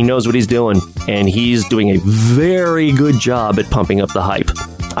fans, he knows what he's doing. And he's doing a very good job at pumping up the hype.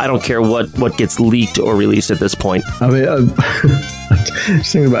 I don't care what gets leaked or released at this point. I mean, I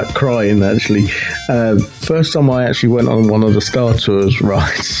was thinking about crying, actually. First time I actually went on one of the Star Tours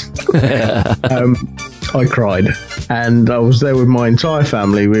rides, I cried. And I was there with my entire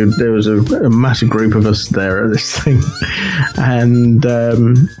family. There was a massive group of us there at this thing. And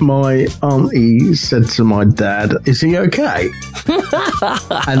my auntie said to my dad, "Is he okay?"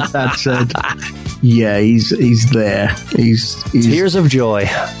 And Dad said, "Yeah, he's there. He's tears of joy.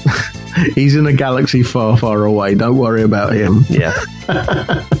 He's in a galaxy far, far away. Don't worry about him." Yeah.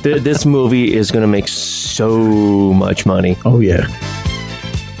 This movie is going to make so much money. Oh, yeah.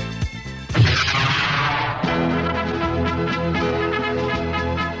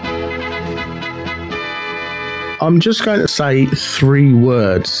 I'm just going to say 3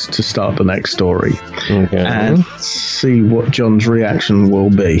 words to start the next story. Okay. And see what John's reaction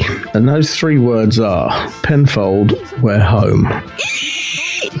will be. And those 3 words are Penfold, we're home.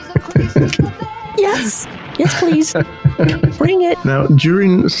 Yes. Yes, please. Bring it. Now,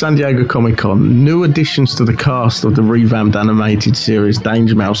 during San Diego Comic-Con, new additions to the cast of the revamped animated series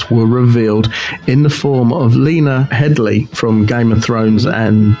Danger Mouse were revealed in the form of Lena Headey from Game of Thrones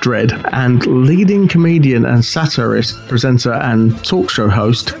and Dread, and leading comedian and satirist, presenter and talk show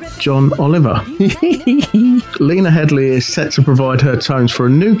host John Oliver. Lena Headey is set to provide her tones for a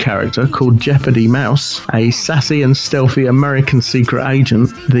new character called Jeopardy Mouse, a sassy and stealthy American secret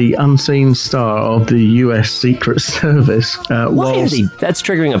agent, the unseen star of the U.S. Secret Service. That's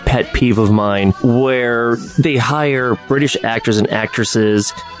triggering a pet peeve of mine, where they hire British actors and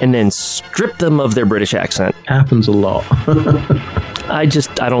actresses and then strip them of their British accent. Happens a lot. I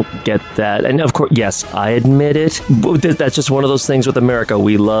don't get that. And of course, yes, I admit it. That's just one of those things with America.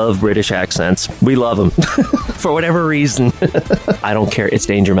 We love British accents. We love them. For whatever reason. I don't care. It's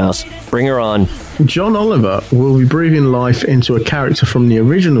Danger Mouse. Bring her on. John Oliver will be breathing life into a character from the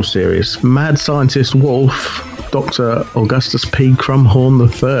original series, mad scientist Wolf, Dr. Augustus P. Crumhorn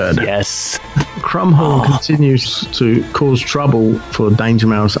III. Yes. Crumhorn continues to cause trouble for Danger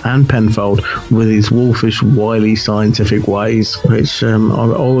Mouse and Penfold with his wolfish, wily scientific ways, which I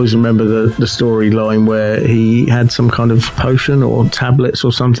always remember the storyline where he had some kind of potion or tablets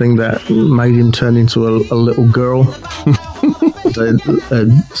or something that made him turn into a little girl. They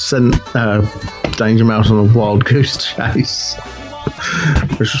sent Danger Mouse on a wild goose chase,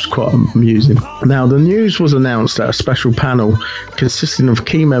 which was quite amusing. Now, the news was announced at a special panel consisting of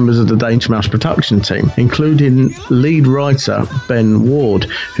key members of the Danger Mouse production team, including lead writer Ben Ward,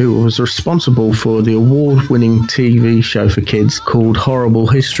 who was responsible for the award-winning TV show for kids called Horrible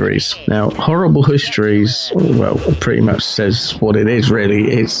Histories. Now, Horrible Histories, well, pretty much says what it is, really.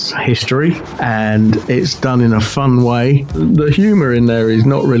 It's history, and it's done in a fun way. The humour in there is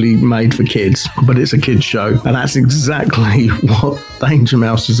not really made for kids, but it's a kids' show, and that's exactly what Danger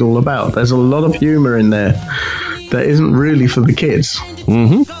Mouse is all about. There's a lot of humour in there that isn't really for the kids.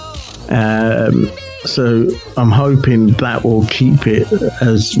 Mm-hmm. So I'm hoping that will keep it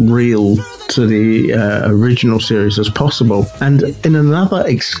as real to the original series as possible. And in another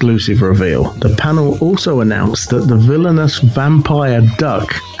exclusive reveal, the panel also announced that the villainous vampire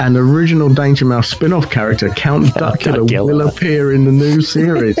duck and original Danger Mouse spin-off character Count Duckula will appear in the new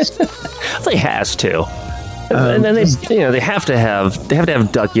series. They has to. And then they have to have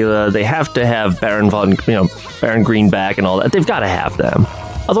Duckula. They have to have Baron Greenback and all that. They've got to have them.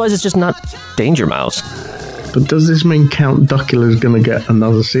 Otherwise, it's just not Danger Mouse. But does this mean Count Duckula is going to get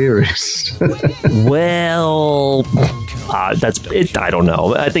another series? Well, that's it. I don't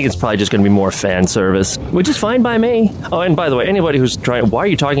know. I think it's probably just going to be more fan service, which is fine by me. Oh, and by the way, anybody who's trying, why are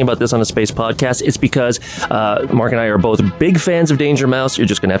you talking about this on a space podcast? It's because Mark and I are both big fans of Danger Mouse. You're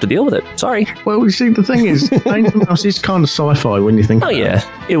just going to have to deal with it. Sorry. Well, you see, the thing is, Danger Mouse is kind of sci-fi when you think about it. Oh,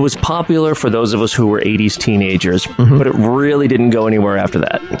 yeah. It was popular for those of us who were 80s teenagers, but it really didn't go anywhere after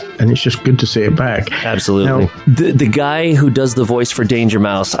that. And it's just good to see it back. Absolutely. Now, the guy who does the voice for Danger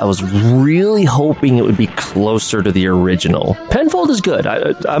Mouse, I was really hoping it would be closer to the original. original. Penfold is good.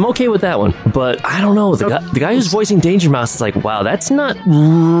 I'm okay with that one. But I don't know. The guy who's voicing Danger Mouse is like, wow, that's not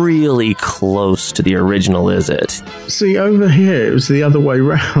really close to the original, is it? See, over here, it was the other way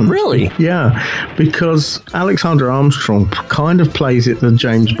round. Really? Yeah, because Alexander Armstrong kind of plays it the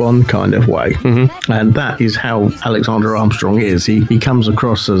James Bond kind of way. Mm-hmm. And that is how Alexander Armstrong is. He comes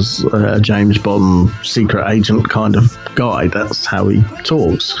across as a James Bond secret agent kind of guy. That's how he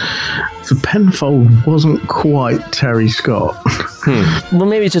talks. So Penfold wasn't quite Terry Scott. Well,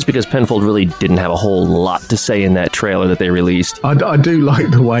 maybe it's just because Penfold really didn't have a whole lot to say in that trailer that they released. I do like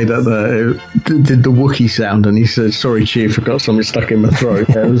the way that did the Wookiee sound, and he said, "Sorry, Chief, I got something stuck in my throat."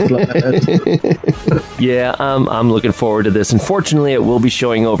 Yeah, I'm looking forward to this. Unfortunately, it will be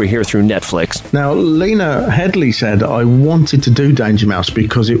showing over here through Netflix. Now, Lena Headley said, "I wanted to do Danger Mouse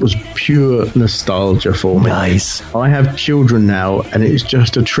because it was pure nostalgia for me. Nice. I have children now, and it's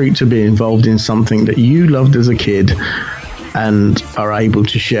just a treat to be involved in something that you loved as a kid and are able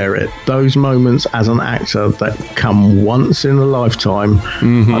to share it. Those moments as an actor that come once in a lifetime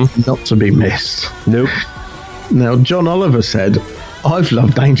are not to be missed." Nope. Now, John Oliver said, "I've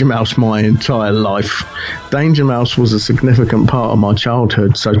loved Danger Mouse my entire life. Danger Mouse was a significant part of my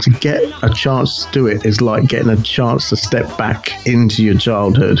childhood, so to get a chance to do it is like getting a chance to step back into your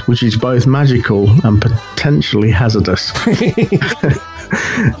childhood, which is both magical and potentially hazardous."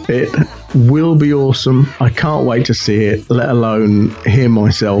 It will be awesome. I can't wait to see it, let alone hear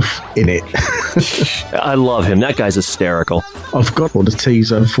myself in it. I love him. That guy's hysterical. I've got the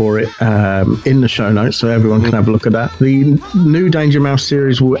teaser for it in the show notes, so everyone can have a look at that. The new Danger Mouse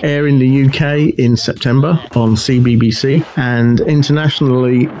series will air in the UK in September on CBBC and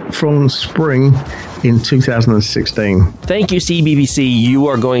internationally from spring in 2016. Thank you, CBBC. You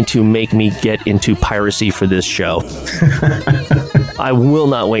are going to make me get into piracy for this show. I will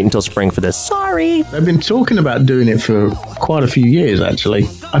not wait until spring for this. Sorry. They've been talking about doing it for quite a few years, actually.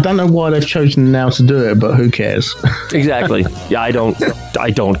 I don't know why they've chosen now to do it, but who cares? Exactly. Yeah, I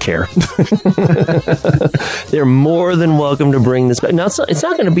don't care. They're more than welcome to bring this back. Now, it's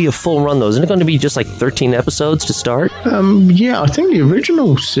not going to be a full run, though. Isn't it going to be just like 13 episodes to start? Yeah, I think the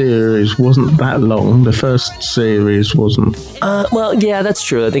original series wasn't that long. The first series wasn't. Well, yeah, that's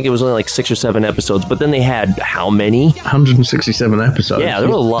true. I think it was only like 6 or 7 episodes, but then they had how many? 167 episodes. Yeah, there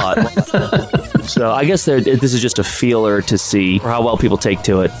were a lot. So I guess this is just a feeler to see how well people take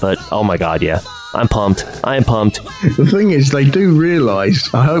to it. But oh my God, yeah. I'm pumped. I am pumped. The thing is, they do realise,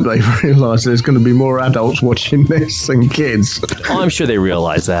 I hope they realise there's going to be more adults watching this than kids. Oh, I'm sure they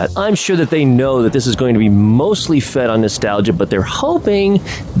realise that. I'm sure that they know that this is going to be mostly fed on nostalgia, but they're hoping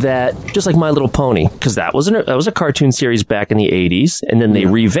that, just like My Little Pony, because that was a cartoon series back in the 80s, and then they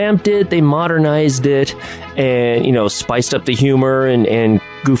revamped it, they modernized it, and, spiced up the humor and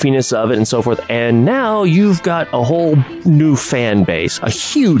goofiness of it and so forth. And now you've got a whole new fan base, a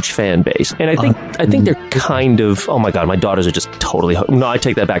huge fan base. And I think they're kind of, oh my God, my daughters are just totally hooked. No, I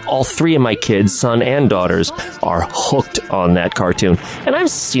take that back. All 3 of my kids, son and daughters, are hooked on that cartoon. And I've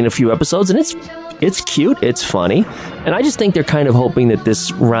seen a few episodes and it's cute, it's funny. And I just think they're kind of hoping that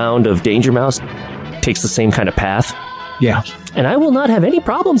this round of Danger Mouse takes the same kind of path. Yeah. And I will not have any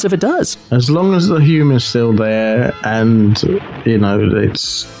problems if it does. As long as the humor's still there and,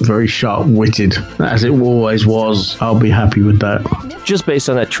 it's very sharp-witted, as it always was, I'll be happy with that. Just based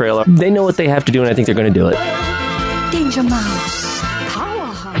on that trailer, they know what they have to do, and I think they're going to do it. Danger Mouse.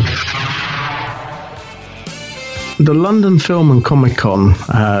 The London Film and Comic Con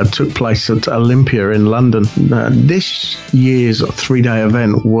took place at Olympia in London. This year's 3-day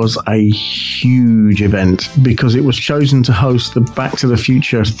event was a huge event because it was chosen to host the Back to the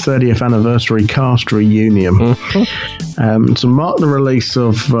Future 30th anniversary cast reunion. To mark the release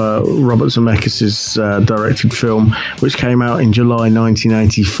of Robert Zemeckis' directed film, which came out in July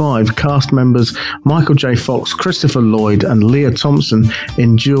 1985, cast members Michael J. Fox, Christopher Lloyd and Leah Thompson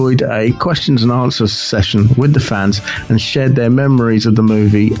enjoyed a questions and answers session with the fans and shared their memories of the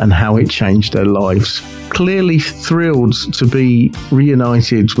movie and how it changed their lives. Clearly thrilled to be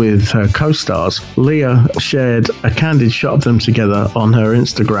reunited with her co-stars, Leah shared a candid shot of them together on her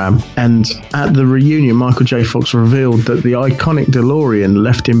Instagram, and at the reunion, Michael J. Fox revealed that the iconic DeLorean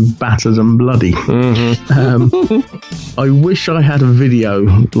left him battered and bloody. I wish I had a video,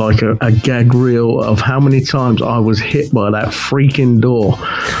 like a gag reel, of how many times I was hit by that freaking door.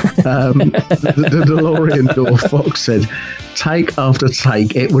 The DeLorean door, Fox said, take after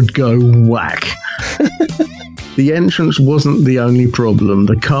take, it would go whack. The entrance wasn't the only problem.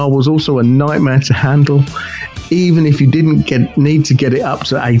 The car was also a nightmare to handle. even if you didn't need to get it up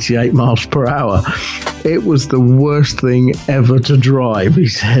to 88 miles per hour. It was the worst thing ever to drive, he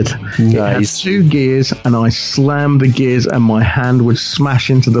said. Nice. It had 2 gears, and I slammed the gears, and my hand would smash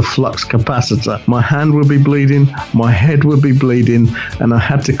into the flux capacitor. My hand would be bleeding, my head would be bleeding, and I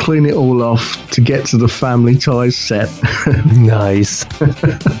had to clean it all off to get to the Family Ties set. Nice.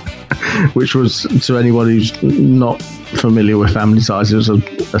 Which was, to anyone who's not familiar with Family Ties, it was a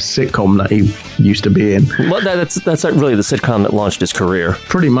sitcom that he used to be in. Well, that's really the sitcom that launched his career.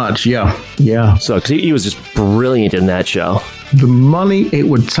 Pretty much, yeah. So, 'cause he was just brilliant in that show. The money it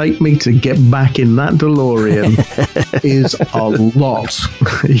would take me to get back in that DeLorean is a lot,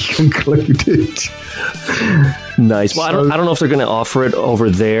 he concluded. Nice. Well, I don't know if they're going to offer it over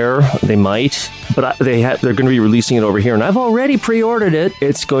there. They might, but they're going to be releasing it over here, and I've already pre-ordered it.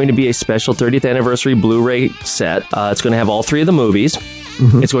 It's going to be a special 30th anniversary Blu-ray set. It's going to have all 3 of the movies.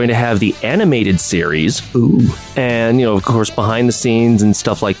 Mm-hmm. It's going to have the animated series. Ooh. And, of course, behind the scenes and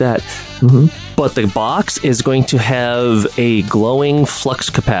stuff like that. Mm-hmm. But the box is going to have a glowing flux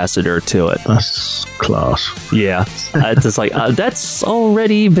capacitor to it. That's class. Yeah. It's just like, that's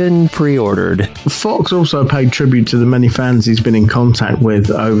already been pre-ordered. Fox also paid tribute to the many fans he's been in contact with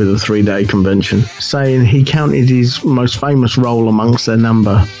over the 3-day convention, saying he counted his most famous role amongst their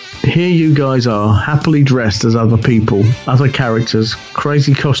number. Here you guys are, happily dressed as other people, other characters,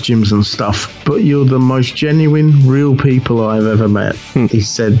 crazy costumes and stuff, but you're the most genuine, real people I've ever met, he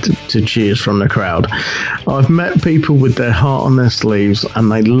said to cheers from the crowd. I've met people with their heart on their sleeves,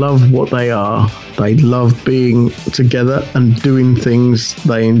 and they love what they are. They love being together and doing things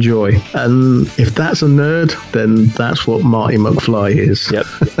they enjoy. And if that's a nerd, then that's what Marty McFly is.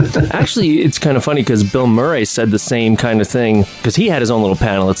 Yep. Actually, it's kind of funny because Bill Murray said the same kind of thing, because he had his own little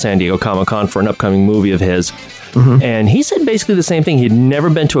panel at San Diego Comic-Con for an upcoming movie of his. Mm-hmm. And he said basically the same thing. He'd never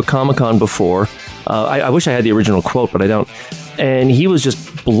been to a Comic-Con before. I wish I had the original quote, but I don't. And he was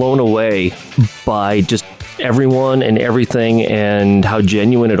just blown away by just everyone and everything and how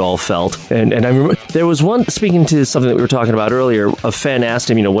genuine it all felt. And I remember there was one, speaking to something that we were talking about earlier, a fan asked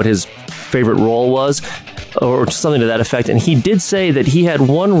him, what his favorite role was, or something to that effect. And he did say that he had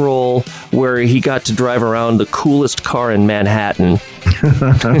one role where he got to drive around the coolest car in Manhattan.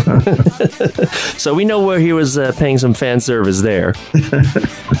 So we know where he was paying some fan service there.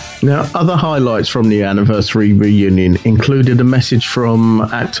 Now, other highlights from the anniversary reunion included a message from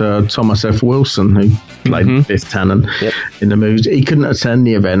actor Thomas F. Wilson, who played Biff Tannen in the movies. He couldn't attend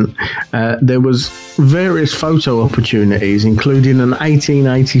the event. There was various photo opportunities, including an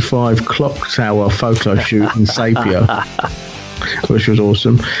 1885 clock tower photo shoot in sepia, which was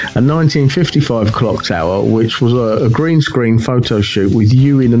awesome. A 1955 clock tower, which was a green screen photo shoot with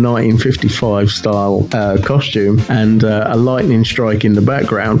you in a 1955 style costume and a lightning strike in the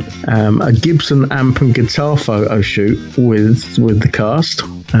background. A Gibson amp and guitar photo shoot with the cast.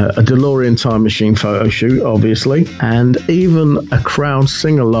 A DeLorean time machine photo shoot, obviously, and even a crowd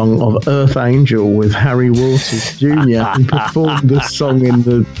sing-along of Earth Angel with Harry Walters Jr., who performed this song in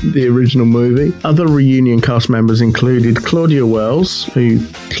the original movie. Other reunion cast members included Claudia Wells, who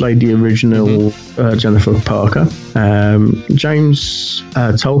played the original Jennifer Parker, James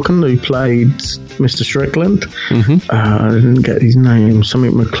Tolkien, who played Mr. Strickland. I didn't get his name,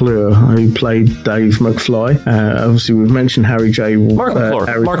 something McClure, who played Dave McFly. Obviously, we've mentioned Mark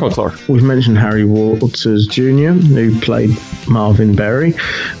McClure. We've mentioned Harry Walters Jr., who played Marvin Berry.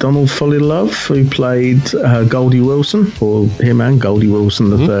 Donald Fullilove, who played Goldie Wilson, or him and Goldie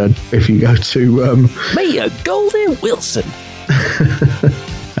Wilson III, if you go to... Goldie Wilson.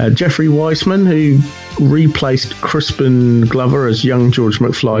 Jeffrey Weissman, who replaced Crispin Glover as young George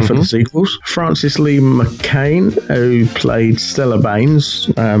McFly for the sequels. Francis Lee McCain, who played Stella Baines,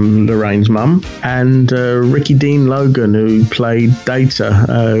 Lorraine's mum. And Ricky Dean Logan, who played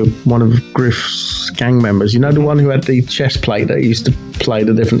Data, one of Griff's gang members. You know, the one who had the chest plate that used to play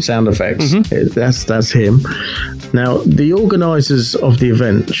the different sound effects? That's him. Now, the organisers of the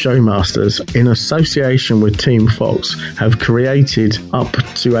event, Showmasters, in association with Team Fox, have created Up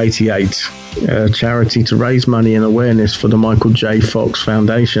to 88, a charity to raise money and awareness for the Michael J. Fox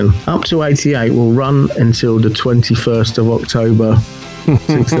Foundation. Up to 88 will run until the 21st of October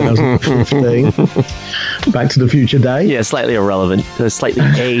 2015. Back to the Future Day. Yeah, slightly irrelevant day.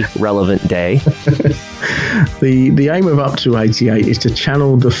 The aim of Up to 88 is to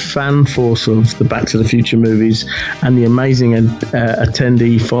channel the fan force of the Back to the Future movies and the amazing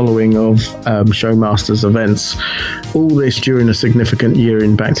attendee following of Showmasters events. All this during a significant year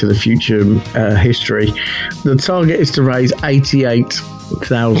in Back to the Future history. The target is to raise $88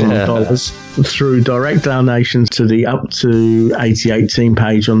 through direct donations to the Up to 88 team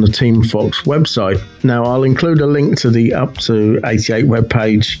page on the Team Fox website. Now, I'll include a link to the Up to 88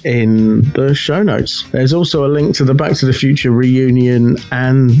 webpage in the show notes. There's also a link to the Back to the Future reunion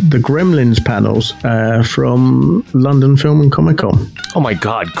and the Gremlins panels from London Film and Comic Con. Oh my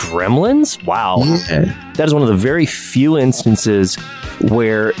God, Gremlins? Wow. Yeah. That is one of the very few instances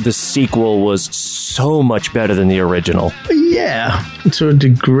where the sequel was so much better than the original. Yeah, to a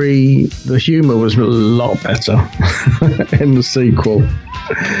degree, the humor was a lot better in the sequel.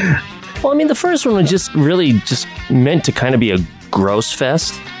 Well, I mean, the first one was just meant to kind of be a gross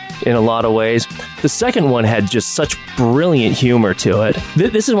fest in a lot of ways. The second one had just such brilliant humor to it.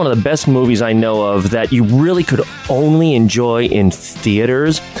 This is one of the best movies I know of that you really could only enjoy in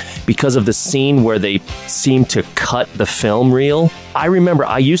theaters because of the scene where they seem to cut the film reel. I remember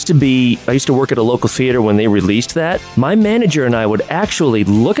I used to work at a local theater when they released that. My manager and I would actually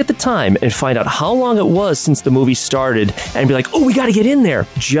look at the time and find out how long it was since the movie started and be like, oh, we got to get in there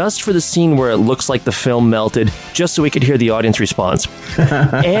just for the scene where it looks like the film melted, just so we could hear the audience response.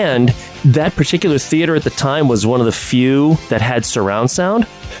 And that particular theater at the time was one of the few that had surround sound.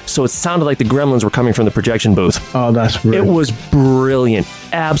 So it sounded like the Gremlins were coming from the projection booth. Oh, that's brilliant. It was brilliant.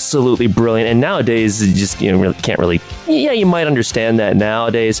 Absolutely brilliant. And nowadays, you just really can't really... Yeah, you might understand that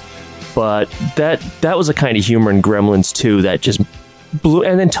nowadays. But that was a kind of humor in Gremlins, too, that just blew...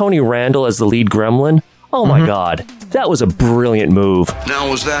 And then Tony Randall as the lead Gremlin. Oh, my God. That was a brilliant move. Now,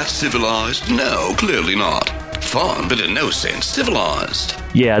 was that civilized? No, clearly not. Fun, but in no sense civilized.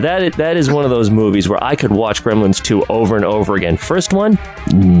 Yeah, that is one of those movies where I could watch Gremlins 2 over and over again. First one,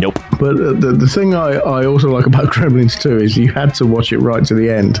 nope. But the thing I also like about Gremlins 2 is you had to watch it right to the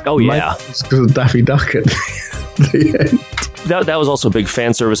end. Oh, yeah. It's because of Daffy Duck at the end. That was also a big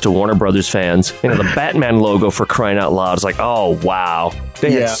fan service to Warner Brothers fans. You know, the Batman logo, for crying out loud. It's like, oh, wow.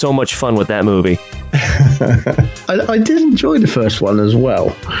 They had so much fun with that movie. I did enjoy the first one as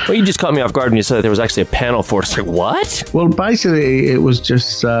well. Well, you just caught me off guard when you said that there was actually a panel for it. It's like, what? Well, basically, it was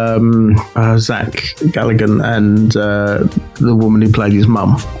just Zach Galligan and the woman who played his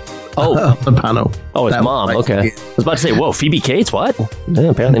mum. Oh. The panel. Oh, his mom. Okay. I was about to say, whoa, Phoebe Cates? What? No,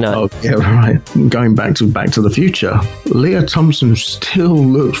 apparently not. Oh, yeah, right. Going back to the Future, Leah Thompson still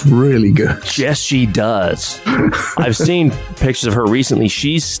looks really good. Yes, she does. I've seen pictures of her recently.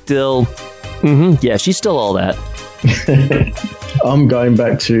 She's still... Yeah, she's still all that. I'm going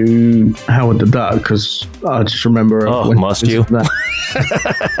back to Howard the Duck because I just remember... Oh, must you?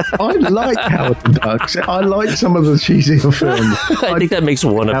 I like Howard the Duck. I like some of the cheesier films. I think that makes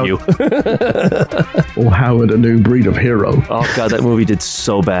one of you. Or Howard, a New Breed of Hero. Oh, God, that movie did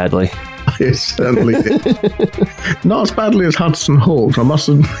so badly. It certainly did. Not as badly as Hudson Hawk, I must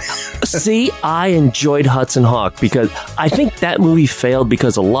admit. See, I enjoyed Hudson Hawk because I think that movie failed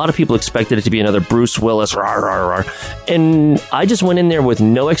because a lot of people expected it to be another Bruce Willis, rah, rah, rah. And I just went in there with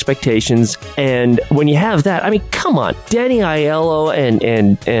no expectations. And when you have that, I mean, come on, Danny Aiello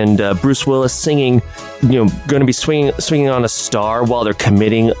and Bruce Willis singing, going to be swinging on a star while they're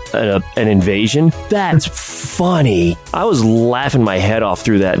committing an invasion. That's funny. I was laughing my head off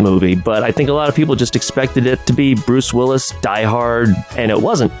through that movie, but I think a lot of people just expected it to be Bruce Willis, Die Hard, and it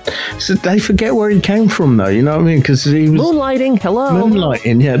wasn't. So they forget where he came from, though, you know what I mean? Because he was... Moonlighting, hello.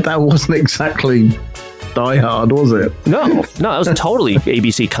 Moonlighting, yeah, that wasn't exactly Die Hard, was it? No, it was totally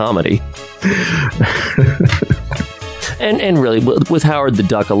ABC comedy. And really, with Howard the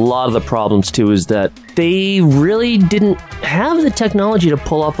Duck, a lot of the problems, too, is that they really didn't have the technology to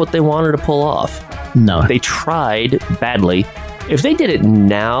pull off what they wanted to pull off. No. They tried badly. If they did it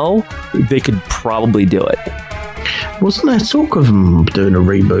now, they could probably do it. Wasn't there talk of him doing a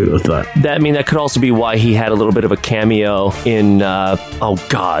reboot of that? That could also be why he had a little bit of a cameo in,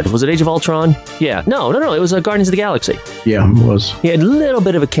 was it Age of Ultron? Yeah. No, it was Guardians of the Galaxy. Yeah, it was. He had a little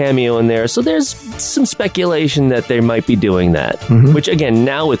bit of a cameo in there, so there's some speculation that they might be doing that. Mm-hmm. Which, again,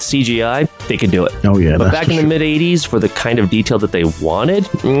 now with CGI, they could do it. Oh, yeah. But back in the mid-'80s, for the kind of detail that they wanted,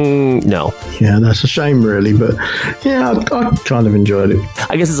 no. Yeah, that's a shame, really, but yeah, I kind of enjoyed it.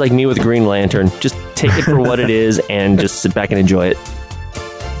 I guess it's like me with Green Lantern. Just take it for what it is and just sit back and enjoy it.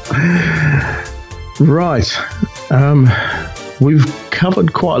 Right. We've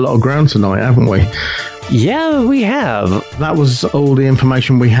covered quite a lot of ground tonight, haven't we? Yeah, we have. That was all the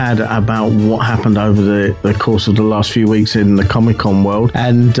information we had about what happened over the course of the last few weeks in the Comic-Con world.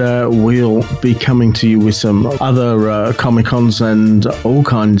 And we'll be coming to you with some other Comic-Cons and all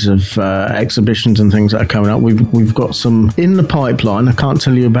kinds of exhibitions and things that are coming up. We've got some in the pipeline. I can't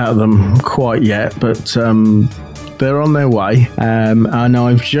tell you about them quite yet, but they're on their way. And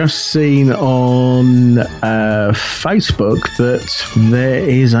I've just seen on Facebook that there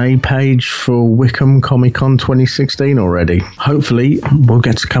is a page for Wickham Comic Con 2016 already. Hopefully, we'll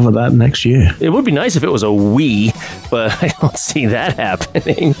get to cover that next year. It would be nice if it was a we, but I don't see that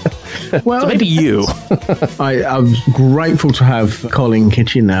happening. Well, so maybe you. I'm grateful to have Colin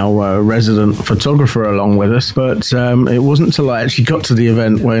Kitchen now, a resident photographer, along with us, but it wasn't until I actually got to the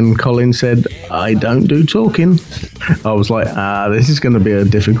event when Colin said, I don't do talking. I was like, this is going to be a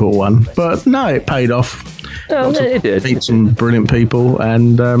difficult one. But no, it paid off. Oh, it did. Meet some brilliant people,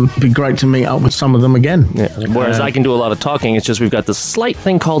 and it'd be great to meet up with some of them again. Yeah. Whereas I can do a lot of talking, it's just we've got this slight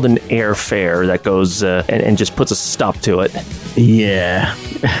thing called an airfare that goes and just puts a stop to it. Yeah.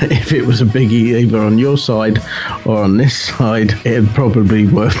 If it was a biggie either on your side or on this side, it'd probably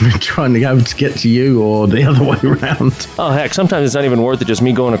be worth me trying to get to you or the other way around. Oh, heck, sometimes it's not even worth it, just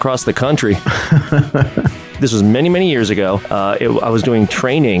me going across the country. This was many, many years ago. I was doing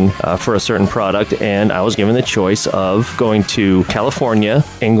training for a certain product, and I was given the choice of going to California,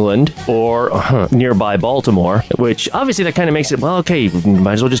 England, or nearby Baltimore, which obviously that kind of makes it, well, okay,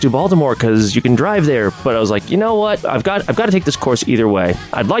 might as well just do Baltimore because you can drive there. But I was like, you know what? I've got to take this course either way.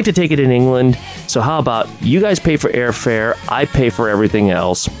 I'd like to take it in England, so how about you guys pay for airfare, I pay for everything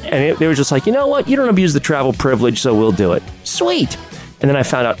else. And they were just like, you know what? You don't abuse the travel privilege, so we'll do it. Sweet. And then I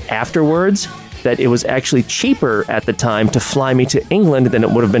found out afterwards that it was actually cheaper at the time to fly me to England than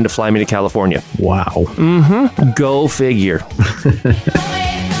it would have been to fly me to California. Wow. Mm-hmm. Go figure.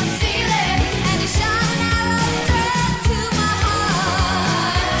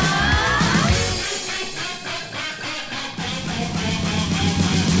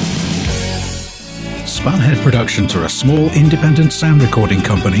 Spanhead Productions are a small independent sound recording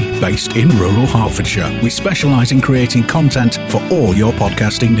company based in rural Hertfordshire. We specialise in creating content for all your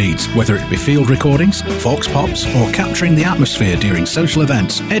podcasting needs, whether it be field recordings, vox pops, or capturing the atmosphere during social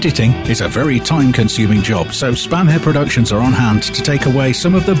events. Editing is a very time-consuming job, so Spanhead Productions are on hand to take away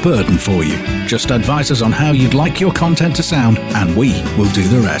some of the burden for you. Just advise us on how you'd like your content to sound, and we will do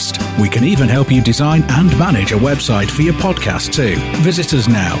the rest. We can even help you design and manage a website for your podcast too. Visit us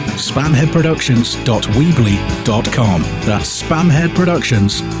now, spanheadproductions.weebly.com. That's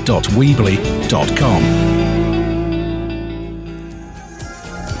spamheadproductions.weebly.com.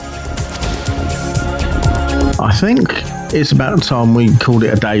 I think it's about time we called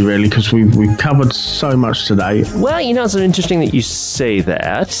it a day, really, because we've covered so much today. Well, it's interesting that you say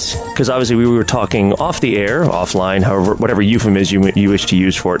that, because obviously we were talking off the air, offline, however, whatever euphemism you wish to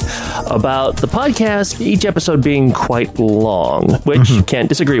use for it, about the podcast, each episode being quite long, which you can't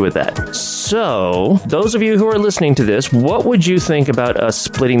disagree with that. So, those of you who are listening to this, what would you think about us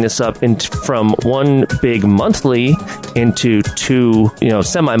splitting this up from one big monthly into two,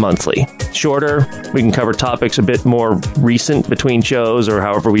 semi-monthly? Shorter, we can cover topics a bit more recent between shows or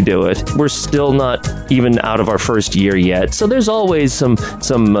however we do it. We're still not even out of our first year yet, so there's always some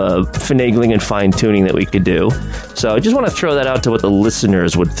finagling and fine-tuning that we could do. So I just want to throw that out to what the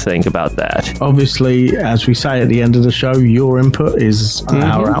listeners would think about that. Obviously, as we say at the end of the show, your input is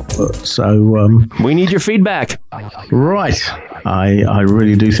our output, so we need your feedback. Right. I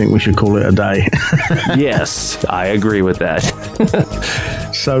really do think we should call it a day. Yes, I agree with that.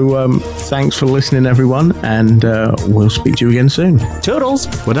 So thanks for listening, everyone, and we'll speak to you again soon. Toodles!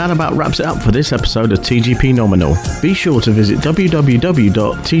 Well, that about wraps it up for this episode of TGP Nominal. Be sure to visit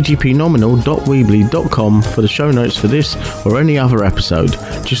www.tgpnominal.weebly.com for the show notes for this or any other episode.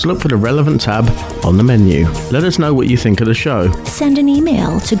 Just look for the relevant tab on the menu. Let us know what you think of the show. Send an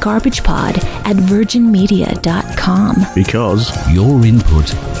email to garbagepod@virginmedia.com. Because your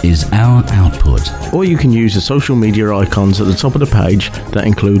input is our output. Or you can use the social media icons at the top of the page that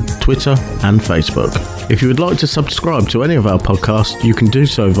include Twitter and Facebook. If you would like to subscribe to any of our podcasts, you can do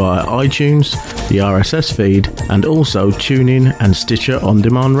so via iTunes, the RSS feed, and also TuneIn and Stitcher On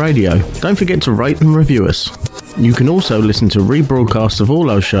Demand Radio. Don't forget to rate and review us. You can also listen to rebroadcasts of all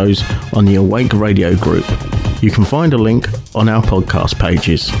our shows on the Awake Radio group. You can find a link on our podcast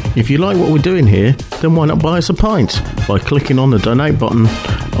pages. If you like what we're doing here, then why not buy us a pint by clicking on the donate button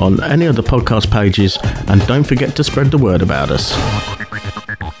on any of the podcast pages, and don't forget to spread the word about us.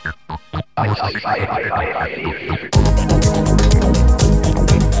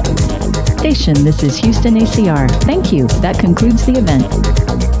 Station, this is Houston ACR. Thank you. That concludes the event.